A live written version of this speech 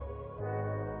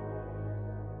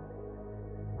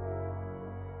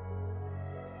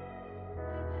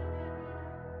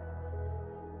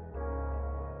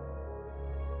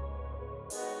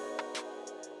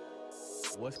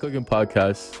What's Cookin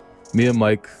podcast. Me and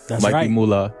Mike, That's Mikey right.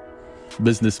 Mula,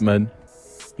 businessmen.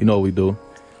 You know what we do.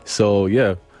 So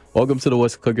yeah, welcome to the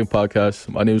What's Cookin podcast.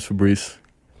 My name is Fabrice.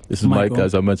 This is Mike, Michael.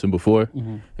 as I mentioned before.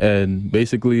 And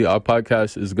basically, our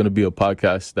podcast is going to be a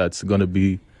podcast that's going to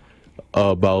be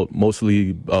about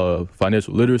mostly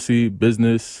financial literacy,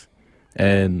 business,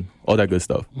 and all that good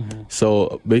stuff.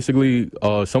 So basically,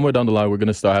 somewhere down the line, we're going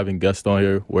to start having guests on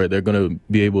here where they're going to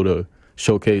be able to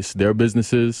showcase their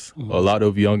businesses, a lot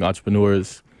of young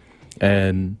entrepreneurs,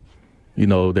 and, you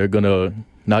know, they're going to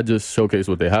not just showcase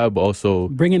what they have, but also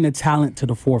Bringing the talent to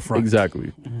the forefront.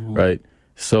 exactly, right?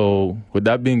 So with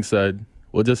that being said,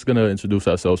 we're just going to introduce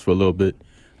ourselves for a little bit.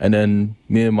 And then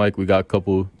me and Mike, we got a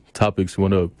couple topics we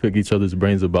want to pick each other's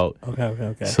brains about.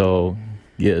 Okay. So,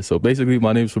 yeah, so basically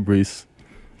my name's Fabrice.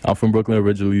 I'm from Brooklyn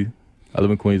originally. I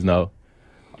live in Queens now.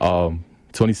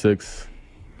 26,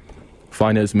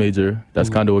 finance major. That's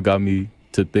kind of what got me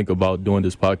to think about doing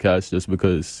this podcast, just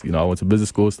because, you know, I went to business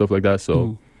school, stuff like that.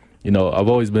 So, you know, I've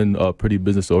always been pretty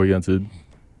business oriented.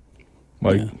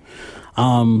 Mike? Yeah.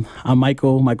 I'm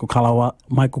Michael Kolawole,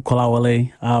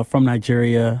 from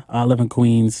Nigeria. I live in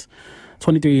Queens.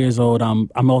 23 years old.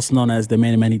 I'm also known as the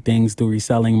man of many things, do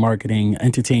reselling, marketing,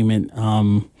 entertainment.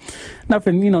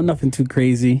 Nothing too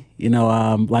crazy.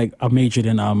 Like I majored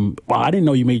in I didn't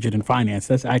know you majored in finance.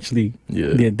 That's actually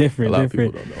different. A lot of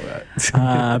people don't know that.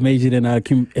 I majored in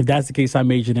if that's the case, I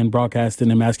majored in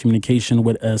broadcasting and mass communication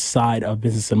with a side of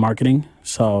business and marketing.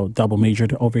 So double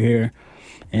majored over here.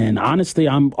 And honestly,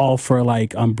 I'm all for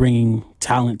I'm bringing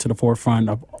talent to the forefront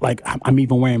of I'm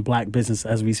even wearing black business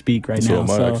as we speak right now.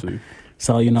 Actually.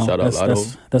 So Shout out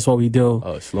that's what we do.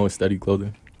 Slow and steady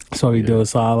clothing. That's what we do.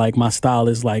 So my style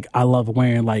is I love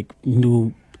wearing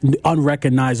new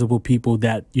unrecognizable people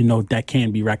that that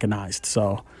can be recognized.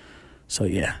 So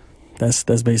yeah, that's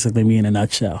basically me in a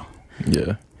nutshell.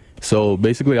 Yeah. So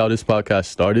basically, how this podcast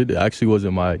started, it actually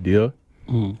wasn't my idea.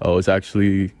 It was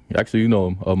actually my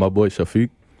boy Shafiq.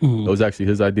 It was actually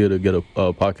his idea to get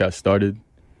a podcast started,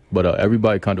 but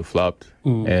everybody kind of flopped,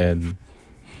 and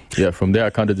yeah, from there I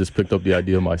kind of just picked up the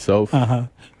idea myself.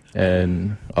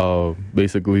 And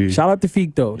basically, shout out to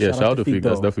Feek though. Yeah, shout out to Feek.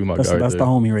 That's definitely my guy. That's the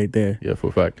homie right there. Yeah, for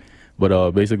a fact.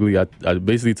 But basically, I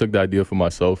basically took the idea for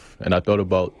myself, and I thought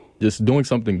about just doing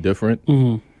something different.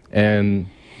 And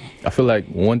I feel like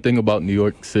one thing about New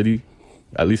York City,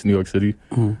 at least New York City,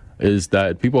 is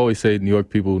that people always say New York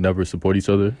people never support each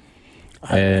other.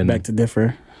 I beg to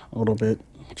differ a little bit.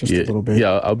 Just a little bit.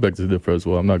 Yeah, I'll beg to differ as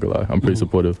well. I'm not going to lie. I'm pretty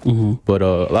supportive. But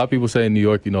a lot of people say in New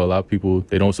York, a lot of people,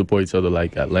 they don't support each other,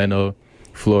 like Atlanta,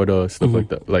 Florida, stuff like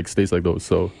that, like states like those.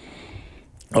 So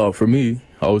for me,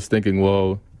 I was thinking,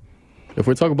 well, if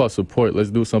we're talking about support,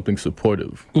 let's do something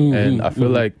supportive. And I feel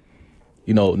like,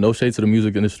 no shade to the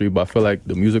music industry, but I feel like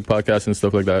the music podcasts and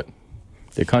stuff like that,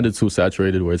 they're kind of too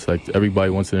saturated where it's like everybody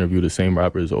wants to interview the same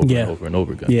rappers over and over and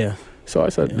over again. Yeah. So I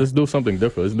said, let's do something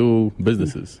different. Let's do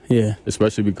businesses. Yeah.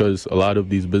 Especially because a lot of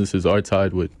these businesses are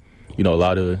tied with, a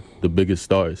lot of the biggest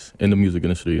stars in the music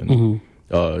industry and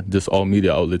just all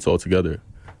media outlets all together.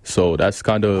 So that's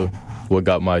kind of what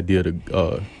got my idea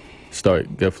to start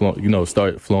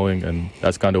flowing, and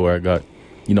that's kind of where I got,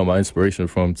 my inspiration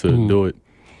from to do it.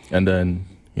 And then,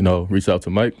 reach out to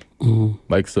Mike.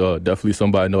 Mike's definitely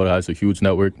somebody I know that has a huge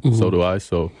network. So do I.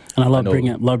 So and I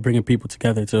love bringing people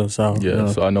together too. So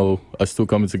so I know us two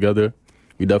coming together,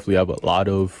 we definitely have a lot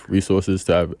of resources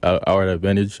to have our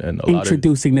advantage and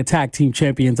introducing the tag team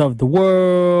champions of the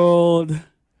world.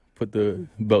 Put the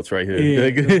belts right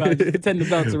here. Pretend the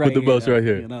belts are right here. Put the belts right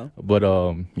here. But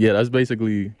that's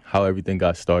basically how everything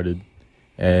got started,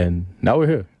 and now we're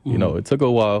here. It took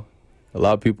a while. A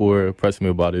lot of people were pressing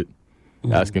me about it.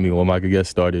 Asking me when I could get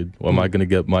started, when am I going to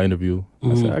get my interview.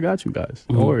 I said, I got you guys.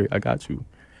 Don't worry, I got you.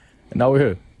 And now we're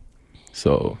here.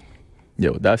 So,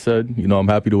 with that said, I'm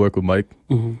happy to work with Mike.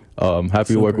 I'm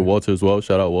happy to work with Walter as well.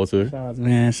 Shout out, Walter.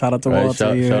 Shout out to Walter.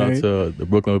 Shout out to the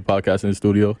Brooklyn Podcasting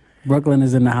Studio. Brooklyn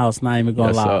is in the house, not even going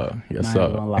to lie. Yes,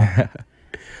 sir.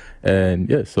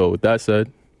 And, so with that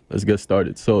said, let's get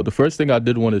started. So the first thing I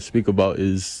did want to speak about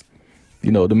is,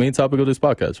 the main topic of this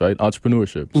podcast, right?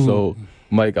 Entrepreneurship. So,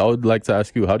 Mike, I would like to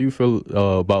ask you, how do you feel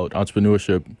about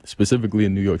entrepreneurship, specifically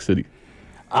in New York City?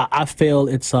 I feel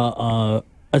it's a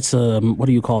it's a, what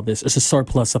do you call this? It's a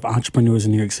surplus of entrepreneurs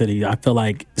in New York City. I feel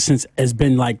like since it's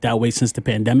been like that way since the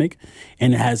pandemic,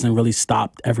 and it hasn't really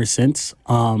stopped ever since.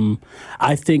 I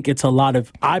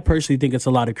personally think it's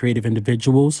a lot of creative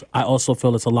individuals. I also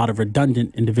feel it's a lot of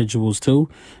redundant individuals too,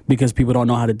 because people don't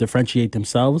know how to differentiate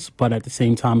themselves. But at the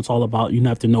same time, it's all about, you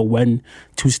have to know when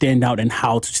to stand out and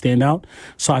how to stand out.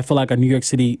 So I feel like in New York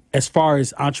City, as far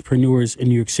as entrepreneurs in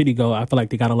New York City go, I feel like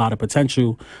they got a lot of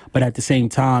potential. But at the same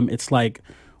time, it's like,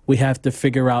 we have to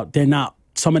figure out,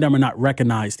 some of them are not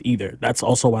recognized either. That's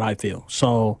also what I feel.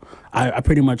 So I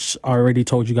pretty much already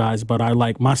told you guys, but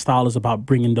my style is about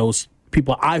bringing those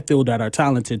people I feel that are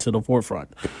talented to the forefront,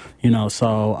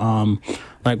 so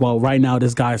right now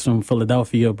this guy's from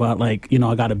Philadelphia, but I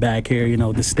got a bag here,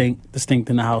 distinct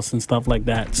in the house and stuff like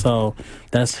that. So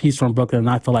he's from Brooklyn, and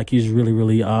I feel like he's really,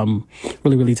 really,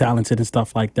 really talented and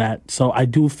stuff like that. So I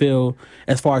do feel,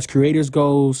 as far as creators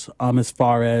goes, as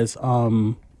far as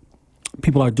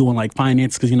people are doing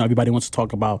finance, because everybody wants to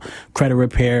talk about credit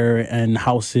repair and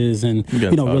houses and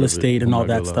real estate and all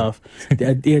that stuff.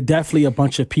 There are definitely a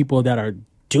bunch of people that are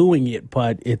doing it,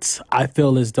 but I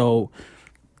feel as though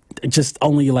just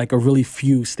only a really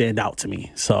few stand out to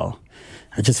me. So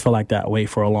I just feel like that way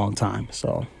for a long time.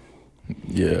 So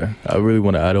yeah, I really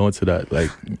want to add on to that.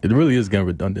 It really is getting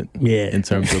redundant. Yeah, in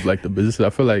terms of the business. I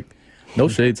feel like, no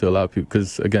shade to a lot of people,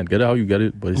 because again, get it how you get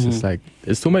it, but it's just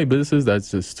it's too many businesses that's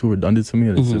just too redundant to me,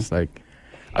 and it's just I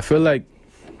feel like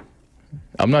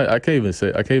I can't even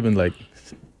say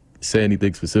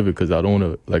anything specific, because I don't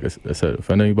want to, like I said,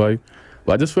 offend anybody.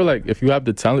 But I just feel like if you have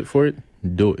the talent for it,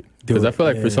 do it. Because I feel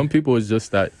like for some people it's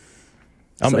just that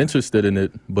I'm interested in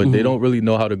it, but they don't really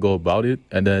know how to go about it,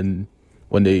 and then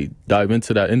when they dive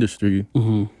into that industry,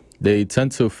 they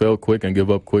tend to fail quick and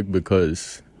give up quick,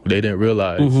 because they didn't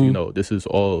realize, this is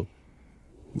all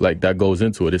that goes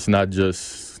into it. It's not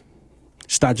just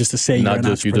to say you're an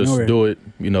just entrepreneur. You just do it,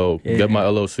 get my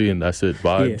LLC and that's it,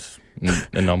 vibes. Yeah.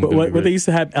 And I'm what they used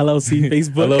to have LLC,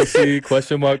 Facebook, LLC,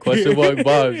 question mark,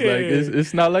 vibes.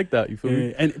 It's not like that. You feel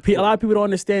me? And a lot of people don't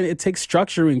understand. It takes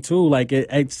structuring too.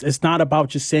 It's not about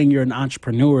just saying you're an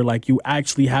entrepreneur. You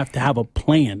actually have to have a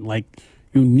plan.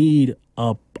 You need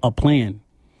a plan.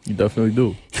 You definitely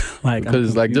do.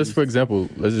 Because just for example,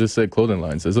 let's just say clothing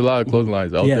lines. There's a lot of clothing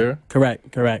lines out there.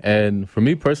 Correct. And for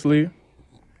me personally,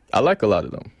 I like a lot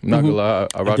of them. I'm not gonna lie,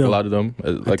 I rock a lot of them.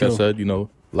 Like I said,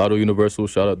 Lotto Universal,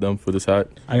 shout out them for this hat.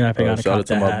 I gotta shout out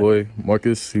to my boy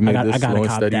Marcus. He made this slow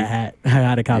and steady. I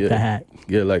gotta cop that hat.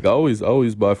 Yeah, I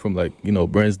always buy from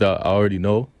brands that I already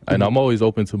know, and I'm always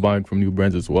open to buying from new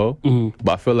brands as well.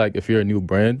 But I feel like if you're a new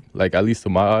brand, at least to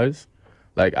my eyes,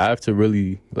 I have to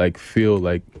really feel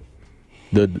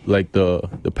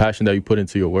the passion that you put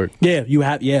into your work. Yeah, you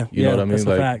have. Yeah, you know what I mean. That's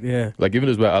a fact. Yeah. Even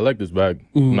this bag, I like this bag.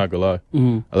 I'm not gonna lie.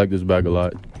 I like this bag a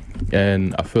lot,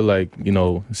 and I feel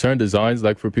certain designs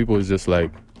for people is just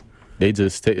they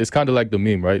just take. It's kind of like the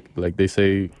meme, right? They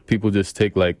say people just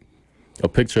take a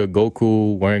picture of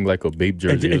Goku wearing a Bape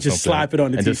jersey and just slap it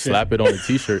on the t-shirt. Just slap it on the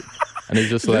t-shirt. And it's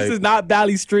just this is not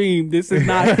Valley Stream. This is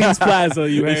not Kings Plaza.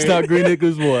 It's not Green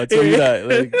Acres Mall. I tell you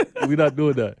that. We're not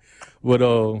doing that. But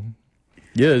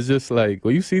yeah, it's just when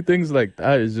you see things like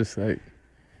that, it's just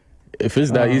if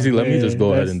it's that easy, let me just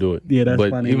go ahead and do it. Yeah, that's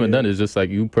but funny. Even then, it's just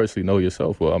you personally know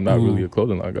yourself. Well, I'm not really a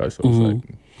clothing line guy, so it's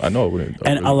I know it wouldn't.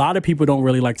 And a lot of people don't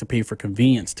really like to pay for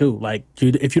convenience too.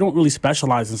 If you don't really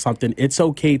specialize in something, it's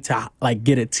okay to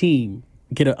get a team,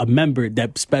 get a member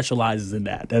that specializes in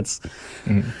that.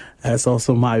 That's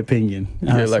also my opinion.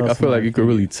 I feel like you could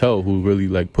really tell who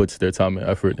really puts their time and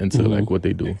effort into what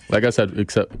they do. Like I said,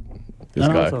 except this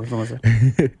guy.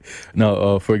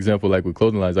 No, for example, with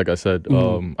clothing lines, like I said,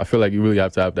 I feel like you really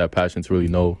have to have that passion to really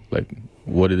know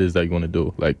what it is that you want to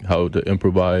do, how to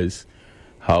improvise,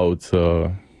 how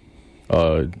to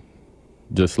I'd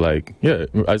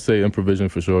say improvisation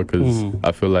for sure, because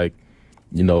I feel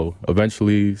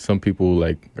eventually some people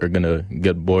are gonna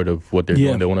get bored of what they're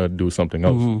doing. They want to do something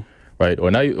else. Right,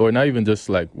 or not even just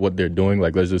what they're doing.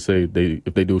 Let's just say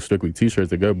if they do strictly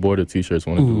t-shirts, they get bored of t-shirts,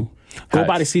 want to do hats, go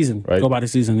by the season, right? Go by the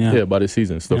season, yeah, by the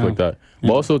season, stuff like that.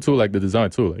 But also too, the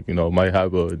design too, might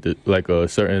have a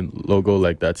certain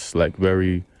logo that's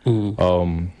very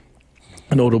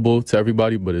notable to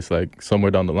everybody, but it's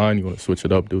somewhere down the line you want to switch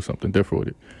it up, do something different with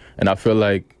it, and I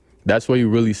feel that's where you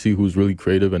really see who's really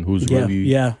creative and who's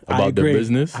really about their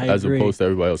business as opposed to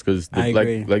everybody else. Because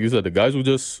like you said, the guys who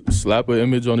just slap an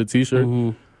image on the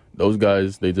t-shirt, those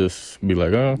guys, they just be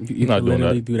like, you not doing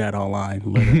that. Do that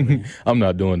online. I'm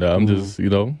not doing that. I'm just,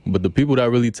 but the people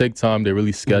that really take time, they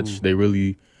really sketch, they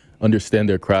really understand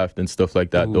their craft and stuff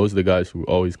like that. Those are the guys who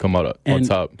always come out on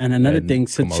top. And another thing,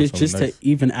 just to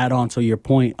even add on to your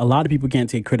point, a lot of people can't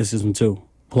take criticism too.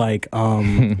 Like,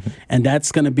 and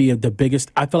that's going to be the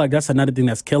biggest. I feel like that's another thing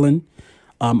that's killing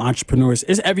entrepreneurs.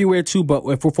 It's everywhere too, but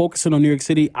if we're focusing on New York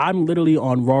City, I'm literally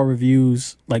on Raw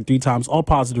reviews like 3 times, all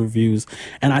positive reviews,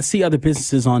 and I see other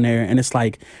businesses on there, and it's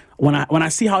like when I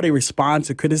see how they respond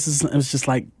to criticism, it's just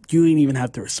like, you ain't even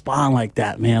have to respond like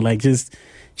that, man. Like just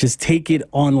take it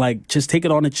on,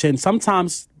 the chin.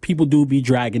 Sometimes people do be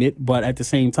dragging it, but at the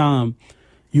same time,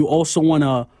 you also want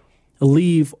to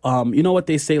leave, you know what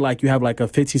they say, like you have like a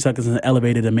 15 seconds in the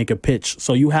elevator to make a pitch.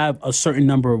 So you have a certain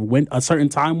a certain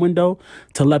time window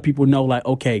to let people know, like,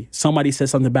 okay, somebody said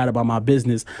something bad about my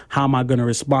business. How am I going to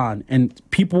respond? And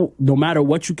people, no matter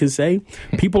what you can say,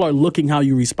 people are looking how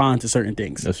you respond to certain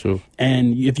things. That's true.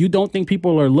 And if you don't think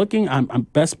people are looking, I'm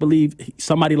best believe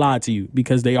somebody lied to you,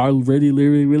 because they are really,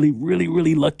 really, really, really,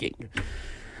 really looking.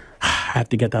 I have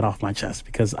to get that off my chest,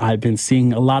 because I've been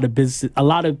seeing a lot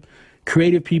of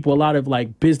creative people, a lot of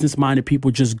like business-minded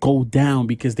people just go down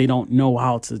because they don't know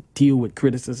how to deal with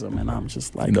criticism, and I'm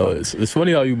just like, no, it's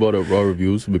funny how you brought up Raw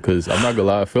reviews, because I'm not gonna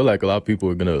lie, I feel like a lot of people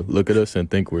are gonna look at us and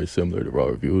think we're similar to Raw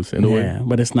reviews in a way. Yeah,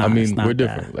 but it's not. I mean, it's not we're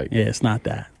different. That. It's not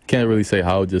that. Can't really say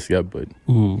how just yet, but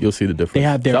you'll see the difference. They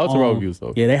have their Shout out own, to Raw reviews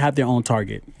though. Yeah, they have their own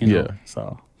target.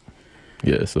 So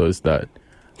so it's that.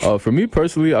 For me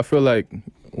personally, I feel like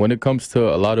when it comes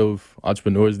to a lot of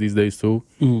entrepreneurs these days too.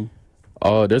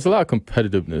 There's a lot of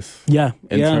competitiveness.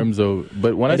 In terms of,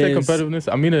 but when I say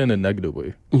competitiveness, I mean it in a negative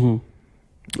way.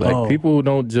 Like people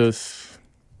don't just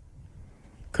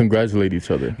congratulate each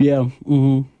other.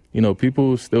 You know,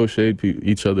 people still shade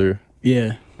each other.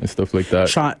 And stuff like that.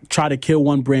 Try to kill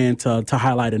one brand to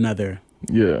highlight another.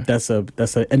 That's a,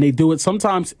 and they do it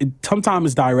sometimes. Sometimes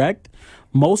it's direct.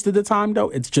 Most of the time though,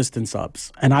 it's just in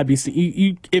subs. And I'd be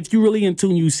you if you're really in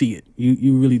tune, you see it.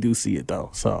 You really do see it though.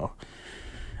 So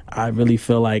I really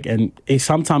feel like, and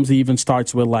sometimes it even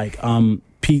starts with like,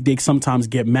 they sometimes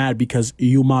get mad because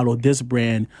you model this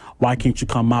brand, why can't you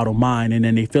come model mine? And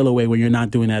then they feel away when you're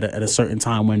not doing that at a certain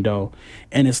time window.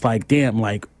 And it's like, damn,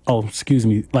 like, oh, excuse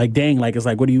me, like, dang, like, it's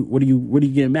like, what are you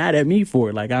getting mad at me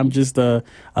for? Like, I'm just a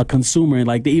consumer. And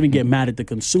like, they even get mad at the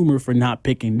consumer for not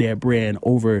picking their brand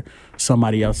over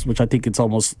somebody else, which I think it's a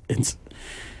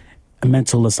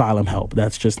mental asylum help.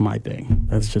 That's just my thing.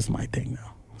 That's just my thing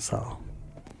though. So.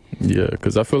 Yeah,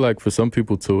 because I feel like for some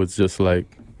people too, it's just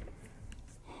like,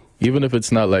 even if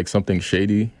it's not like something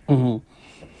shady,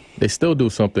 they still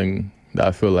do something that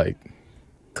I feel like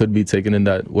could be taken in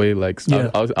that way. Like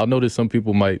I'll notice some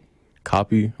people might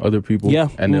copy other people,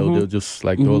 and they'll just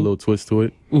like throw a little twist to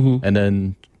it, and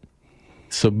then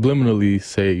subliminally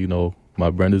say, you know, my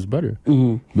brand is better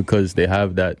because they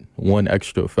have that one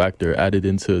extra factor added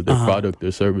into their product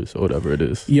or service or whatever it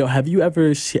is. Yo, have you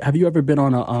ever been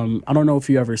on a I don't know if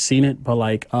you ever seen it, but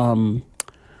like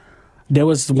there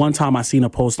was one time I seen a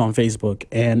post on Facebook,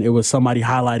 and it was somebody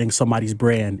highlighting somebody's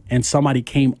brand, and somebody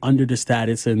came under the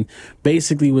status and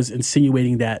basically was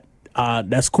insinuating that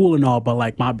that's cool and all, but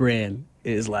like my brand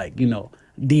is like, you know,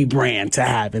 the brand to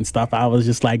have and stuff. I was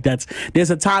just like, there's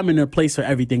a time and a place for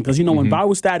everything. Because, you know, when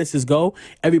viral statuses go,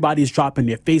 everybody's dropping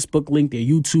their Facebook link, their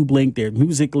YouTube link, their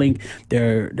music link,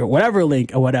 their whatever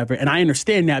link or whatever. And I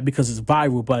understand that because it's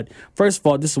viral. But first of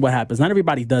all, this is what happens. Not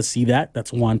everybody does see that.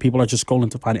 That's one. People are just scrolling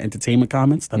to find entertainment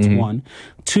comments. That's one.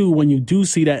 Two, when you do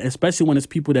see that, especially when it's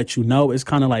people that you know, it's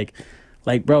kind of like,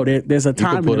 bro, there's a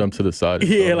time. You can put them to the side.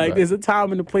 Yeah, like there's a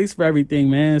time and a place for everything,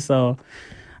 man. So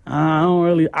I don't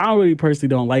really personally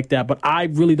don't like that, but I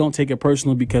really don't take it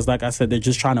personal because, like I said, they're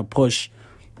just trying to push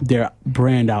their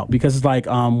brand out. Because it's like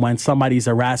when somebody's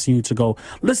harassing you to go,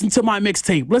 listen to my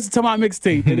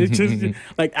mixtape, and it's just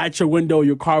like at your window,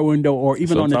 your car window, or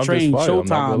even sometimes on the train,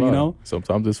 Showtime, you know?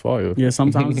 Sometimes it's fire. Yeah,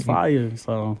 sometimes it's fire.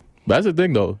 So that's the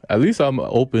thing, though. At least I'm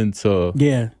open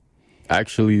to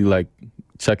actually like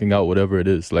checking out whatever it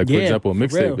is. Like, for example, a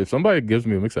mixtape. If somebody gives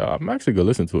me a mixtape, I'm actually going to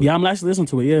listen to it. Yeah, I'm actually listening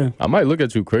to it, yeah. I might look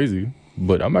at you crazy,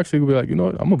 but I'm actually going to be like, you know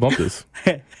what? I'm going to bump this.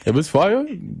 If it's fire,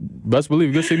 best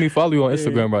believe you'll see me follow you on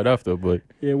Instagram right after. But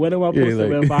yeah, when am I supposed to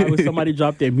went viral? Somebody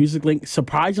dropped their music link.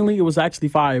 Surprisingly, it was actually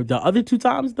fire. The other two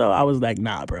times, though, I was like,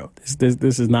 nah, bro.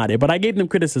 This is not it. But I gave them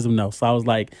criticism, though. So I was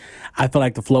like, I feel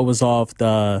like the flow was off.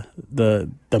 The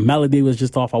melody was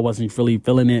just off. I wasn't really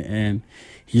feeling it. And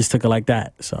he just took it like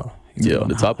that. So yeah, on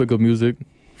the topic of music,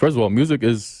 first of all, music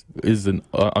is an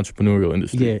entrepreneurial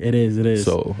industry. Yeah, it is.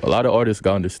 So a lot of artists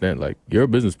gotta understand, like, you're a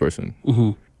business person,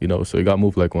 you know, so you gotta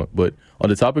move like one. But on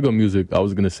the topic of music, I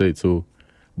was gonna say too,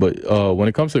 but when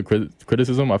it comes to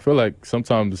criticism, I feel like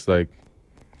sometimes like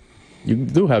you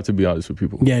do have to be honest with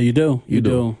people. Yeah, you do. You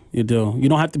do. You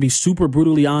don't have to be super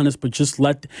brutally honest, but just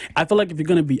I feel like if you're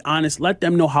going to be honest, let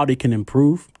them know how they can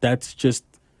improve. That's just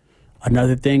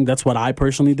another thing. That's what I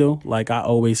personally do. Like I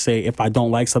always say, if I don't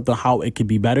like something, how it could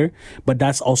be better. But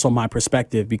that's also my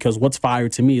perspective, because what's fire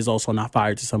to me is also not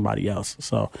fire to somebody else.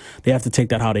 So they have to take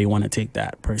that how they want to take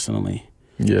that personally.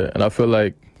 Yeah, and I feel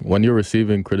like when you're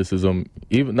receiving criticism,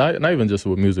 even not even just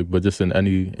with music, but just in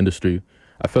any industry,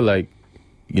 I feel like,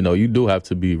 you do have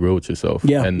to be real with yourself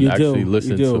and actually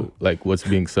listen to like what's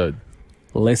being said.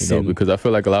 Listen, because I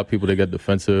feel like a lot of people, they get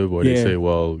defensive, or they say,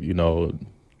 well,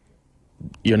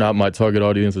 you're not my target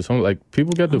audience or something. Like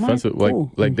people get defensive,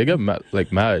 cool. like they get mad,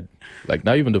 like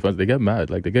not even defensive, they get mad,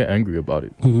 like they get angry about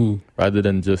it, rather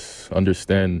than just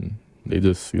understand. They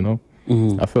just,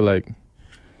 I feel like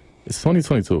it's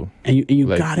 2022, and you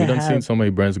like, gotta. We done seen so many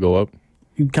brands go up.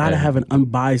 You gotta have an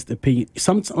unbiased opinion.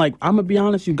 Like I'm gonna be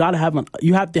honest, you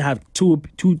have to have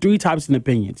three types of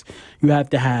opinions. You have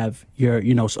to have your,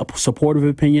 supportive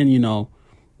opinion. You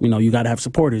gotta have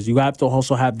supporters. You have to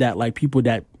also have that, like, people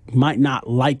that might not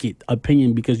like it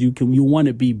opinion, because you want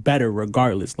to be better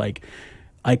regardless. Like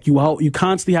you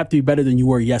constantly have to be better than you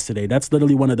were yesterday. That's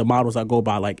literally one of the models I go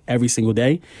by, like, every single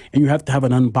day. And you have to have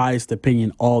an unbiased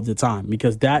opinion all the time,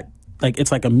 because that, like,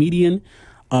 it's like a median,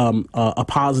 a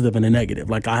positive and a negative.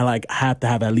 Like I have to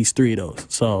have at least three of those.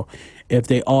 So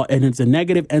if if the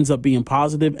negative ends up being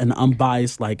positive and the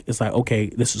unbiased, like, it's like, okay,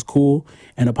 this is cool,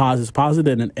 and the positive is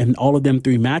positive, and all of them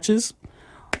three matches,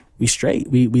 we straight,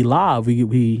 we live, we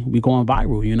going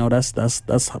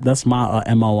viral. That's my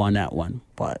MO on that one.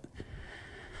 But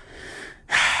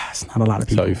it's not a lot of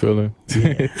people. That's how you feeling?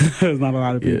 Yeah. It's not a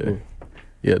lot of people.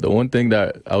 Yeah. The one thing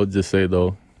that I would just say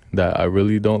though that I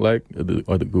really don't like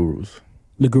are the gurus.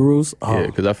 The gurus? Oh. Yeah,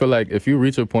 because I feel like if you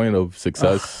reach a point of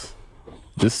success,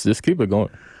 just keep it going.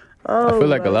 I feel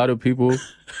like a lot of people,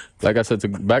 like I said, to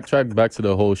backtrack back to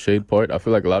the whole shade part, I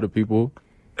feel like a lot of people,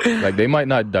 like, they might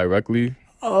not directly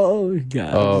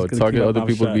target other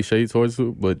people to be shade towards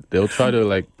you, but they'll try to,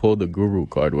 like, pull the guru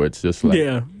card, where it's just like,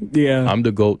 I'm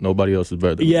the GOAT, nobody else is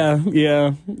better than me.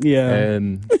 Yeah.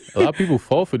 And a lot of people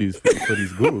fall for these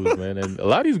gurus, man. And a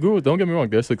lot of these gurus, don't get me wrong,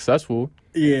 they're successful.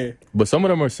 Yeah. But some of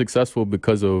them are successful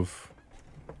because of,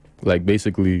 like,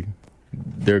 basically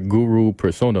their guru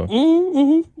persona.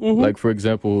 Like, for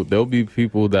example, there'll be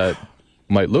people that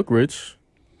might look rich.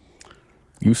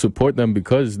 You support them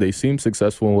because they seem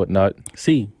successful and whatnot.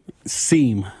 Seem.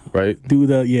 Right? You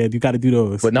got to do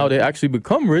those. But now they actually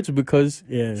become rich because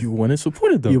you went and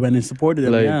supported them.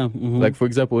 Like, for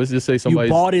example, let's just say somebody...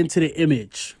 You bought into the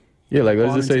image. Yeah, like,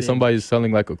 let's just say somebody's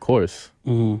selling, like, a course.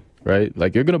 Right?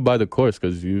 Like, you're going to buy the course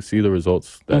because you see the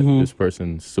results that this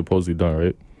person's supposedly done,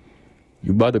 right?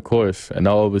 You buy the course, and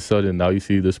now all of a sudden, now you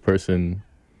see this person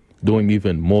doing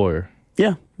even more.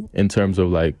 Yeah. In terms of,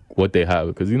 like, what they have,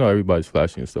 because everybody's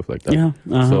flashy and stuff like that. Yeah.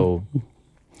 So,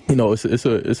 it's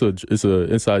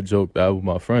a inside joke that I have with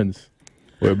my friends,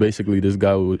 where basically this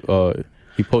guy would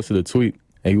he posted a tweet,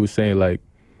 and he was saying, like,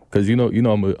 because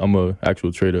I'm a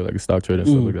actual trader, like a stock trader and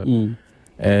stuff like that.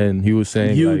 And he was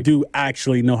saying, you like, do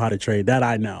actually know how to trade. That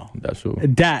I know. That's true.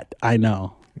 That I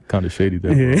know. Kind of shady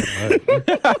there.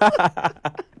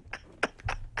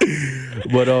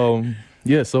 But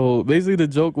yeah. So basically, the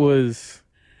joke was,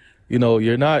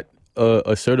 you're not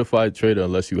a certified trader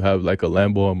unless you have, like, a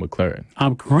Lambo or McLaren.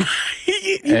 I'm crying.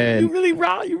 You really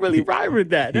right with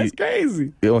that. That's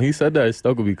crazy. He said that, it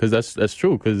stuck with me, because that's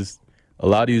true. Because a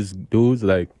lot of these dudes,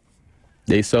 like,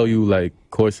 they sell you, like,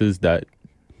 courses that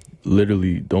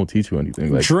literally don't teach you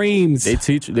anything. Like, dreams. They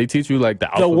teach you, like, the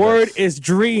alphabets. The word is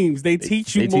dreams. They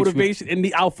teach you motivation in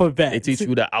the alphabet. They teach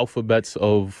you the alphabets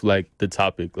of, like, the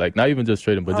topic. Like, not even just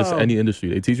trading, but just any industry.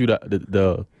 They teach you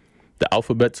the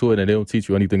alphabet to it, and they don't teach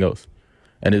you anything else.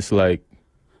 And it's like,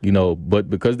 but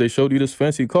because they showed you this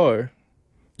fancy car,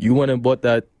 you went and bought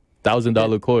that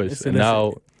 $1,000 course. And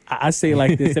now I say it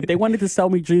like this: if they wanted to sell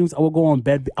me dreams, I would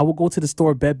go to the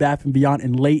store Bed Bath and Beyond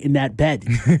and lay in that bed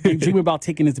and dream about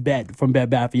taking this bed from Bed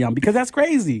Bath and Beyond, because that's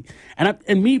crazy.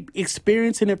 And me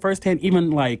experiencing it firsthand, even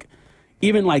like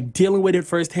dealing with it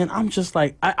firsthand, I'm just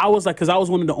like, I was like, because I was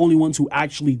one of the only ones who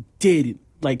actually did,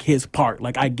 like, his part.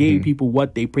 Like, I gave people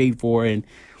what they paid for, and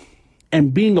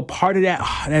being a part of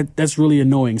that's really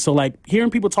annoying. So, like, hearing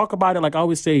people talk about it, like I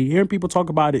always say, hearing people talk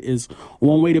about it is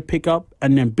one way to pick up,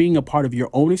 and then being a part of your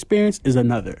own experience is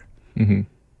another.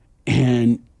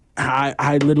 And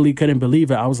I literally couldn't believe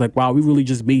it. I was like, wow, we really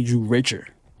just made you richer,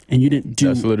 and you didn't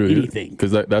do anything.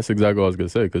 Because that's exactly what I was going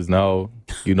to say, because now,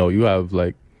 you have,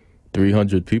 like,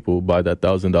 300 people buy that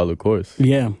 $1,000 course.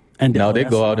 Yeah. And now they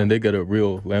go out and they get a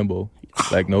real Lambo.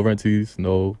 Like, no renties,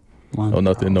 no no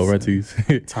nothing, no renties.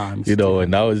 Times you know, and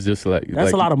now it's just like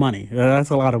that's a lot of money. That's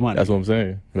a lot of money. That's what I'm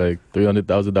saying. Like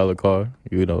 $300,000 car,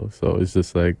 you know. So it's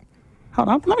just like, hold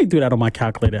on, let me do that on my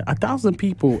calculator. 1,000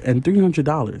 people and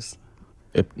 $300.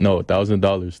 No,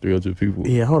 $1,000, 300 people.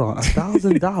 Yeah, hold on,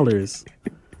 $1,000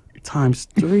 times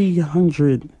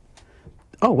 300.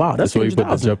 Oh wow, that's why you put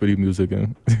the Jeopardy music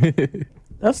in.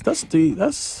 That's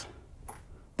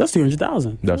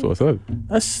 300,000. That's what I said.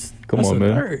 Come on,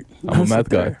 man. Third. I'm a math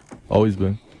guy, always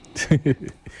been.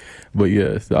 But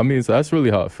yeah, I mean, so that's really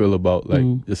how I feel about like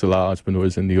there's a lot of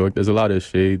entrepreneurs in New York. There's a lot of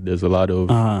shade. There's a lot of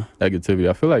negativity.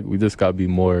 I feel like we just gotta be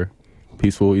more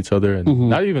peaceful with each other, and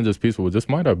not even just peaceful, just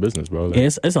mind our business, bro. Like,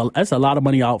 it's a lot of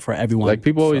money out for everyone. Like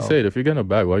people always say, if you're getting a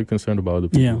bag, why are you concerned about other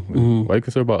people? Yeah. Why are you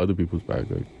concerned about other people's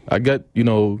bag? Like, I get, you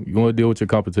know, you want to deal with your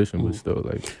competition, but still,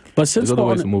 like, there's other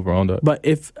ways to move around that. But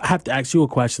if I have to ask you a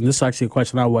question, this is actually a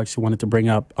question I actually wanted to bring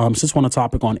up. Since we're on a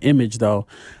topic on image, though,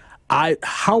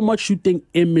 how much you think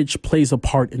image plays a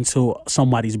part into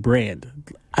somebody's brand?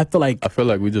 I feel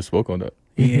like we just spoke on that.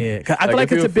 Yeah, I feel like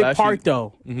it's a big part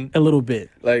though, a little bit.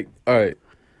 Like, all right,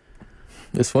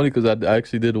 it's funny because I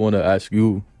actually did want to ask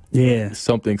you,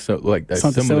 something like that,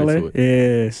 similar to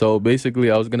it. Yeah. So basically,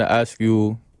 I was gonna ask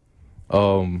you,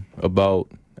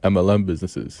 about MLM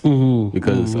businesses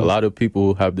because a lot of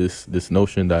people have this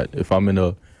notion that if I'm in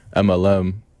a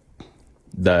MLM,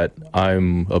 that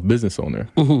I'm a business owner,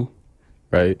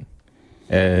 right?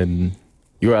 And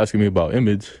you were asking me about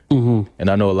image, and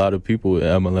I know a lot of people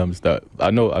in MLMs that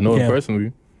I know them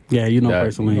personally. Yeah, you know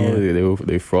personally. You know,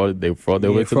 they fraud their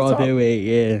way to the top.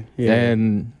 Yeah.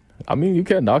 And I mean, you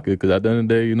can't knock it because at the end of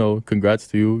the day, you know, congrats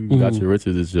to you. You got your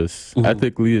riches. It's just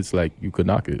ethically, it's like you could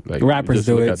knock it. Like rappers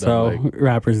do it, so like,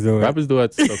 rappers do it. Rappers do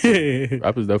that stuff too.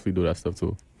 Rappers definitely do that stuff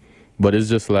too. But it's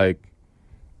just like,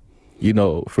 you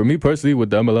know, for me personally, with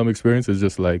the MLM experience, it's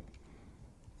just like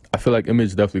I feel like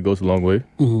image definitely goes a long way.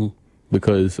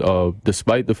 Because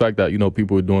despite the fact that, you know,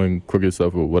 people are doing crooked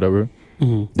stuff or whatever,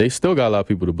 they still got a lot of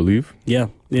people to believe. Yeah.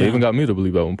 They even got me to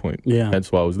believe at one point. Yeah. Hence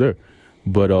why I was there.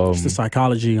 But it's the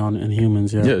psychology in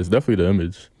humans. Yeah. Yeah, it's definitely the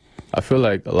image. I feel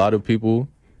like a lot of people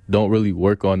don't really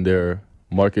work on their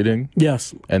marketing.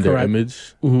 Yes. And their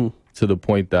image to the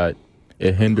point that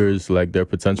it hinders like their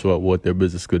potential at what their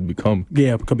business could become.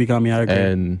 Yeah, could become. Yeah, I agree.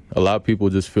 And a lot of people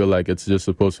just feel like it's just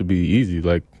supposed to be easy.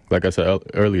 Like I said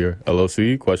earlier,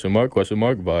 LLC, question mark,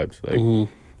 vibes. Like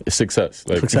it's success.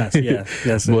 Like, success, yeah.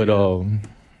 Yes. But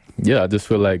I just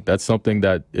feel like that's something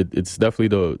that it's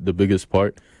definitely the biggest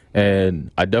part.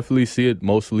 And I definitely see it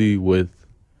mostly with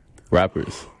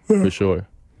rappers, for sure.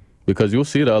 Because you'll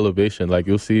see the elevation. Like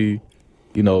you'll see,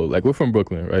 you know, like we're from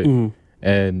Brooklyn, right?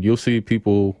 And you'll see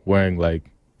people wearing like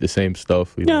the same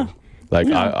stuff, you know, like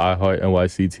I Heart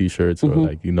NYC t-shirts or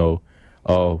like, you know,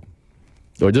 or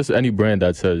just any brand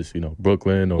that says, you know,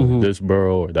 Brooklyn or this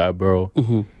borough or that borough.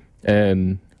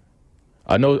 And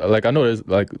I know there's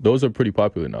like, those are pretty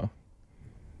popular now.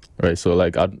 Right. So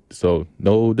like, so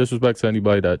no disrespect to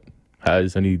anybody that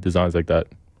has any designs like that.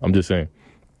 I'm just saying.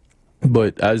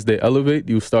 But as they elevate,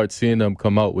 you start seeing them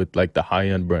come out with like the high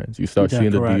end brands. You start seeing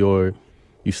the Dior.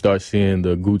 You start seeing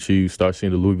the Gucci, you start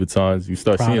seeing the Louis Vuittons, you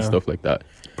start seeing stuff like that.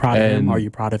 Proud of him? Are you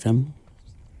proud of him?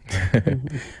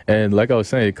 And like I was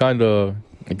saying, it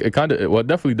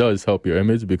definitely does help your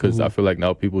image because I feel like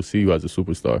now people see you as a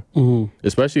superstar.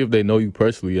 Especially if they know you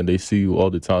personally and they see you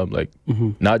all the time, like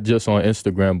not just on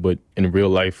Instagram, but in real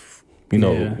life, you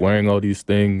know, wearing all these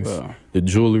things, the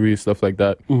jewelry, stuff like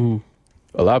that.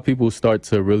 A lot of people start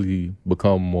to really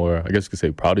become more, I guess you could say,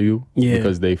 proud of you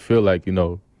because they feel like, you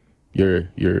know, you're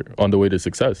on the way to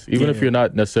success. Even if you're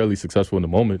not necessarily successful in the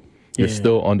moment, you're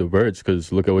still on the verge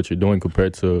because look at what you're doing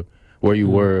compared to where you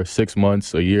were 6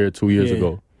 months, a year, 2 years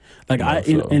ago. Like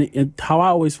and how I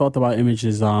always felt about image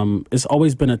is it's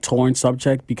always been a torn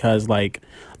subject because like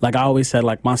I always said,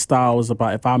 like my style is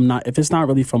about if it's not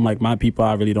really from like my people,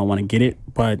 I really don't want to get it.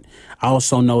 But I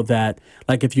also know that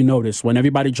like if you notice when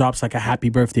everybody drops like a happy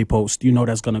birthday post, you know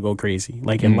that's gonna go crazy,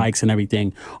 like in likes and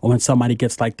everything. Or when somebody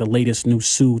gets like the latest new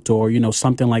suit or you know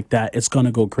something like that, it's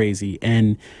gonna go crazy.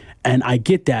 And I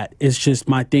get that. It's just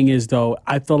my thing is though,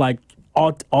 I feel like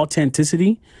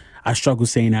authenticity. I struggle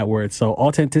saying that word. So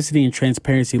authenticity and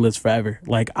transparency lives forever.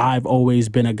 Like I've always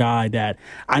been a guy that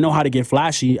I know how to get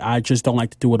flashy. I just don't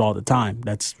like to do it all the time.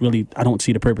 That's really, I don't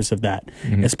see the purpose of that,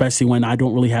 especially when I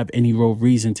don't really have any real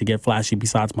reason to get flashy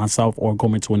besides myself or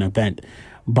going to an event.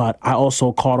 But I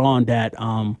also caught on that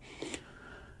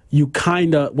you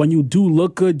kind of, when you do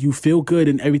look good, you feel good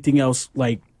and everything else,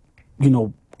 like, you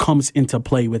know, comes into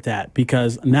play with that,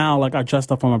 because now, like, I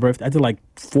dressed up on my birthday. I did like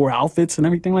 4 outfits and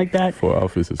everything like that. 4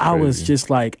 outfits is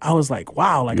crazy. I was like,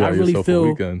 wow, like, You I got really yourself feel. a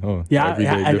weekend, huh? Yeah,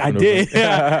 I did.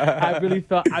 Yeah.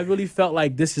 I really felt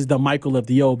like this is the Michael of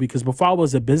the O, because before I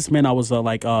was a businessman, I was a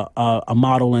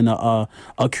model and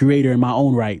a creator in my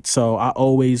own right. So I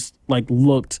always like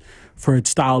looked for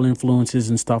style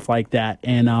influences and stuff like that.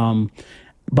 And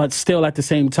but still at the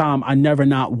same time, I never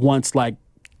not once like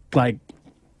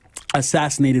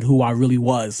assassinated who I really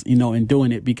was, in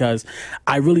doing it, because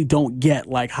I really don't get,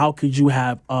 like, how could you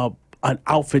have an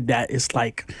outfit that is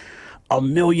like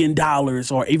 $1 million,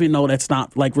 or even though that's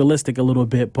not like realistic a little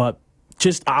bit, but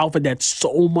just an outfit that's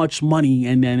so much money,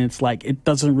 and then it's like it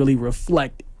doesn't really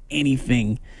reflect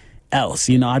anything else.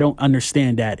 I don't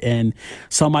understand that. And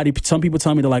some people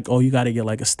tell me, they're like, oh, you got to get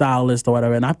like a stylist or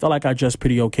whatever, and I feel like I dress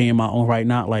pretty okay in my own right,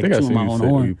 not like I to my own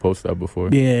horn. You post that before.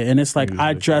 Yeah, and it's like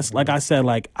I dress, like I said,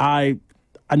 like I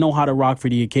know how to rock for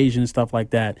the occasion and stuff like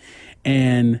that.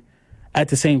 And at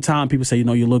the same time, people say,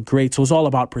 you look great. So it's all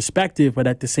about perspective. But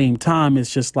at the same time, it's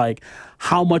just like,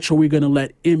 how much are we going to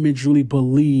let image really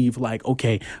believe, like,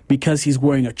 okay, because he's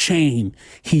wearing a chain,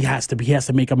 he has to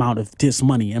make him out of this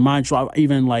money. And mind you,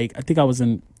 even like, I think I was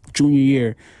in sophomore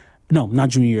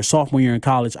year in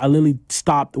college, I literally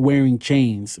stopped wearing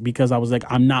chains because I was like,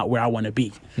 I'm not where I want to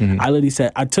be. Mm-hmm. I literally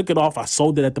said, I took it off, I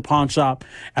sold it at the pawn shop,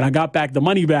 and I got back the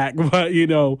money back. But,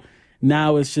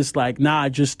 now it's just like, I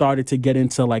just started to get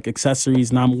into like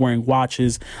accessories. Now I'm wearing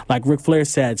watches. Like Ric Flair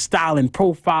said, styling,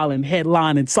 profiling,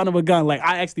 headlining, son of a gun. Like,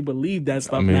 I actually believe that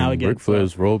stuff now again. Ric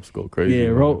Flair's robes go crazy. Yeah,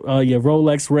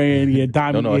 Rolex ran,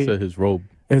 diamond. No, I said his robe.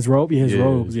 His robe? Yeah, his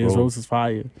robes. Yeah, his robes is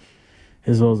fire.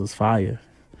 His robes is fire.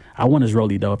 I want his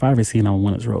rollie, though. If I ever seen him, I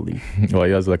want his rollie. Oh,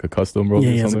 he has like a custom rollie?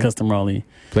 Yeah, he has a custom rollie.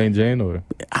 Plain Jane, or?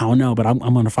 I don't know, but I'm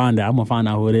going to find out. I'm going to find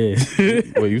out who it is.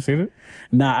 Wait, you seen it?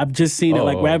 Nah, I've just seen it.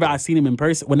 Like, whenever I seen him in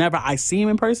person, whenever I see him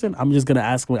in person, I'm just going to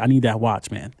ask him, I need that watch,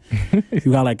 man.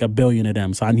 You got like 1 billion of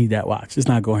them, so I need that watch. It's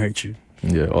not going to hurt you.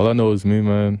 Yeah, all I know is me,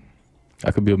 man.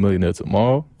 I could be a millionaire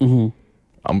tomorrow. Mm-hmm.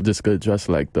 I'm just going to dress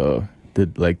like the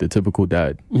typical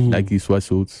dad. Mm-hmm. Nike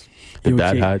sweatsuits, the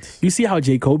dad hats. You see how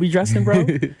J. Cole be dressing, bro?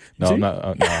 No,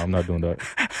 I'm not doing that.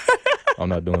 I'm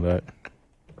not doing that.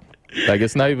 Like,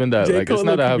 it's not even that. Like, it's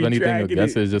not that I have anything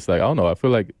against it. It's just like, I don't know. I feel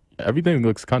like everything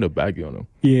looks kind of baggy on him.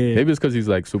 Yeah. Maybe it's because he's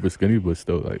like super skinny, but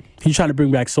still like. He's trying to bring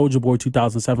back Soulja Boy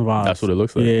 2007 vibes. That's what it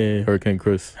looks like. Yeah. Hurricane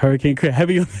Chris.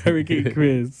 Heavy on Hurricane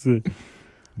Chris.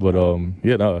 But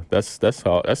that's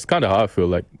kind of how I feel.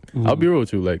 Like, mm-hmm. I'll be real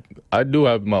with you. Like, I do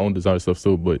have my own design stuff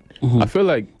too, but I feel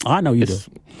like I know you do.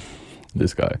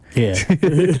 This guy. Yeah.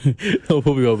 Don't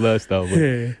put me on blast now.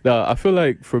 But nah, I feel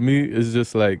like for me, it's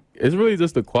just like, it's really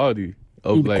just the quality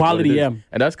of like quality, yeah.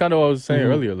 And that's kind of what I was saying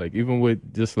earlier. Like, even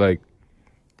with just like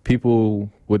people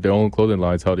with their own clothing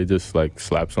lines, how they just like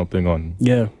slap something on,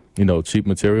 cheap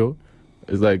material.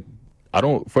 It's like, I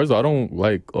don't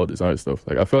like all design stuff.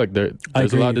 Like, I feel like there's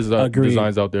a lot of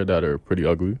designs out there that are pretty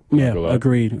ugly. Yeah,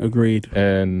 agreed.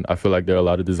 And I feel like there are a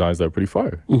lot of designs that are pretty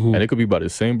fire. Mm-hmm. And it could be by the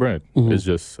same brand. Mm-hmm. It's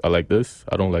just, I like this,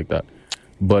 I don't like that.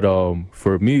 But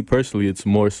for me personally, it's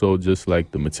more so just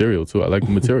like the material too. I like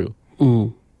the material.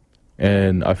 Mm-hmm.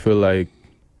 And I feel like,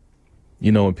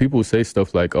 when people say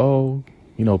stuff like, oh,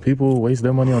 people waste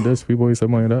their money on this, people waste their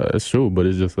money on that, that's true. But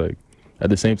it's just like, at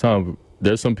the same time,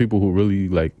 there's some people who really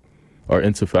like, are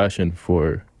into fashion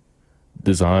for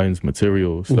designs,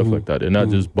 materials, stuff like that. They're not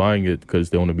just buying it because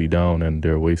they want to be down and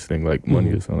they're wasting like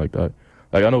money or something like that.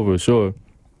 Like, I know for sure,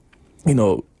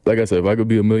 like I said, if I could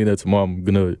be a millionaire tomorrow, I'm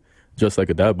gonna dress like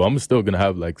a dad, but I'm still gonna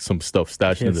have like some stuff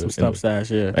stashed in there.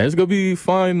 And it's gonna be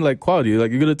fine, like quality.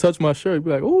 Like, you're gonna touch my shirt, you'll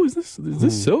be like, oh, is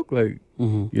this silk? Like,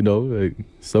 like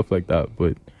stuff like that.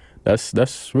 But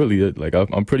that's really it. Like,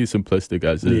 I'm pretty simplistic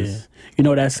as is. You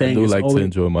know that saying. I do like to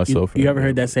enjoy myself. You ever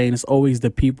heard that saying? It's always the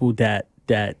people that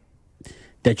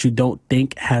you don't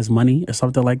think has money or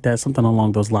something like that, something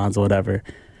along those lines or whatever.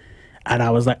 And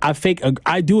I was like,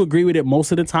 I do agree with it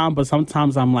most of the time, but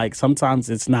sometimes I'm like,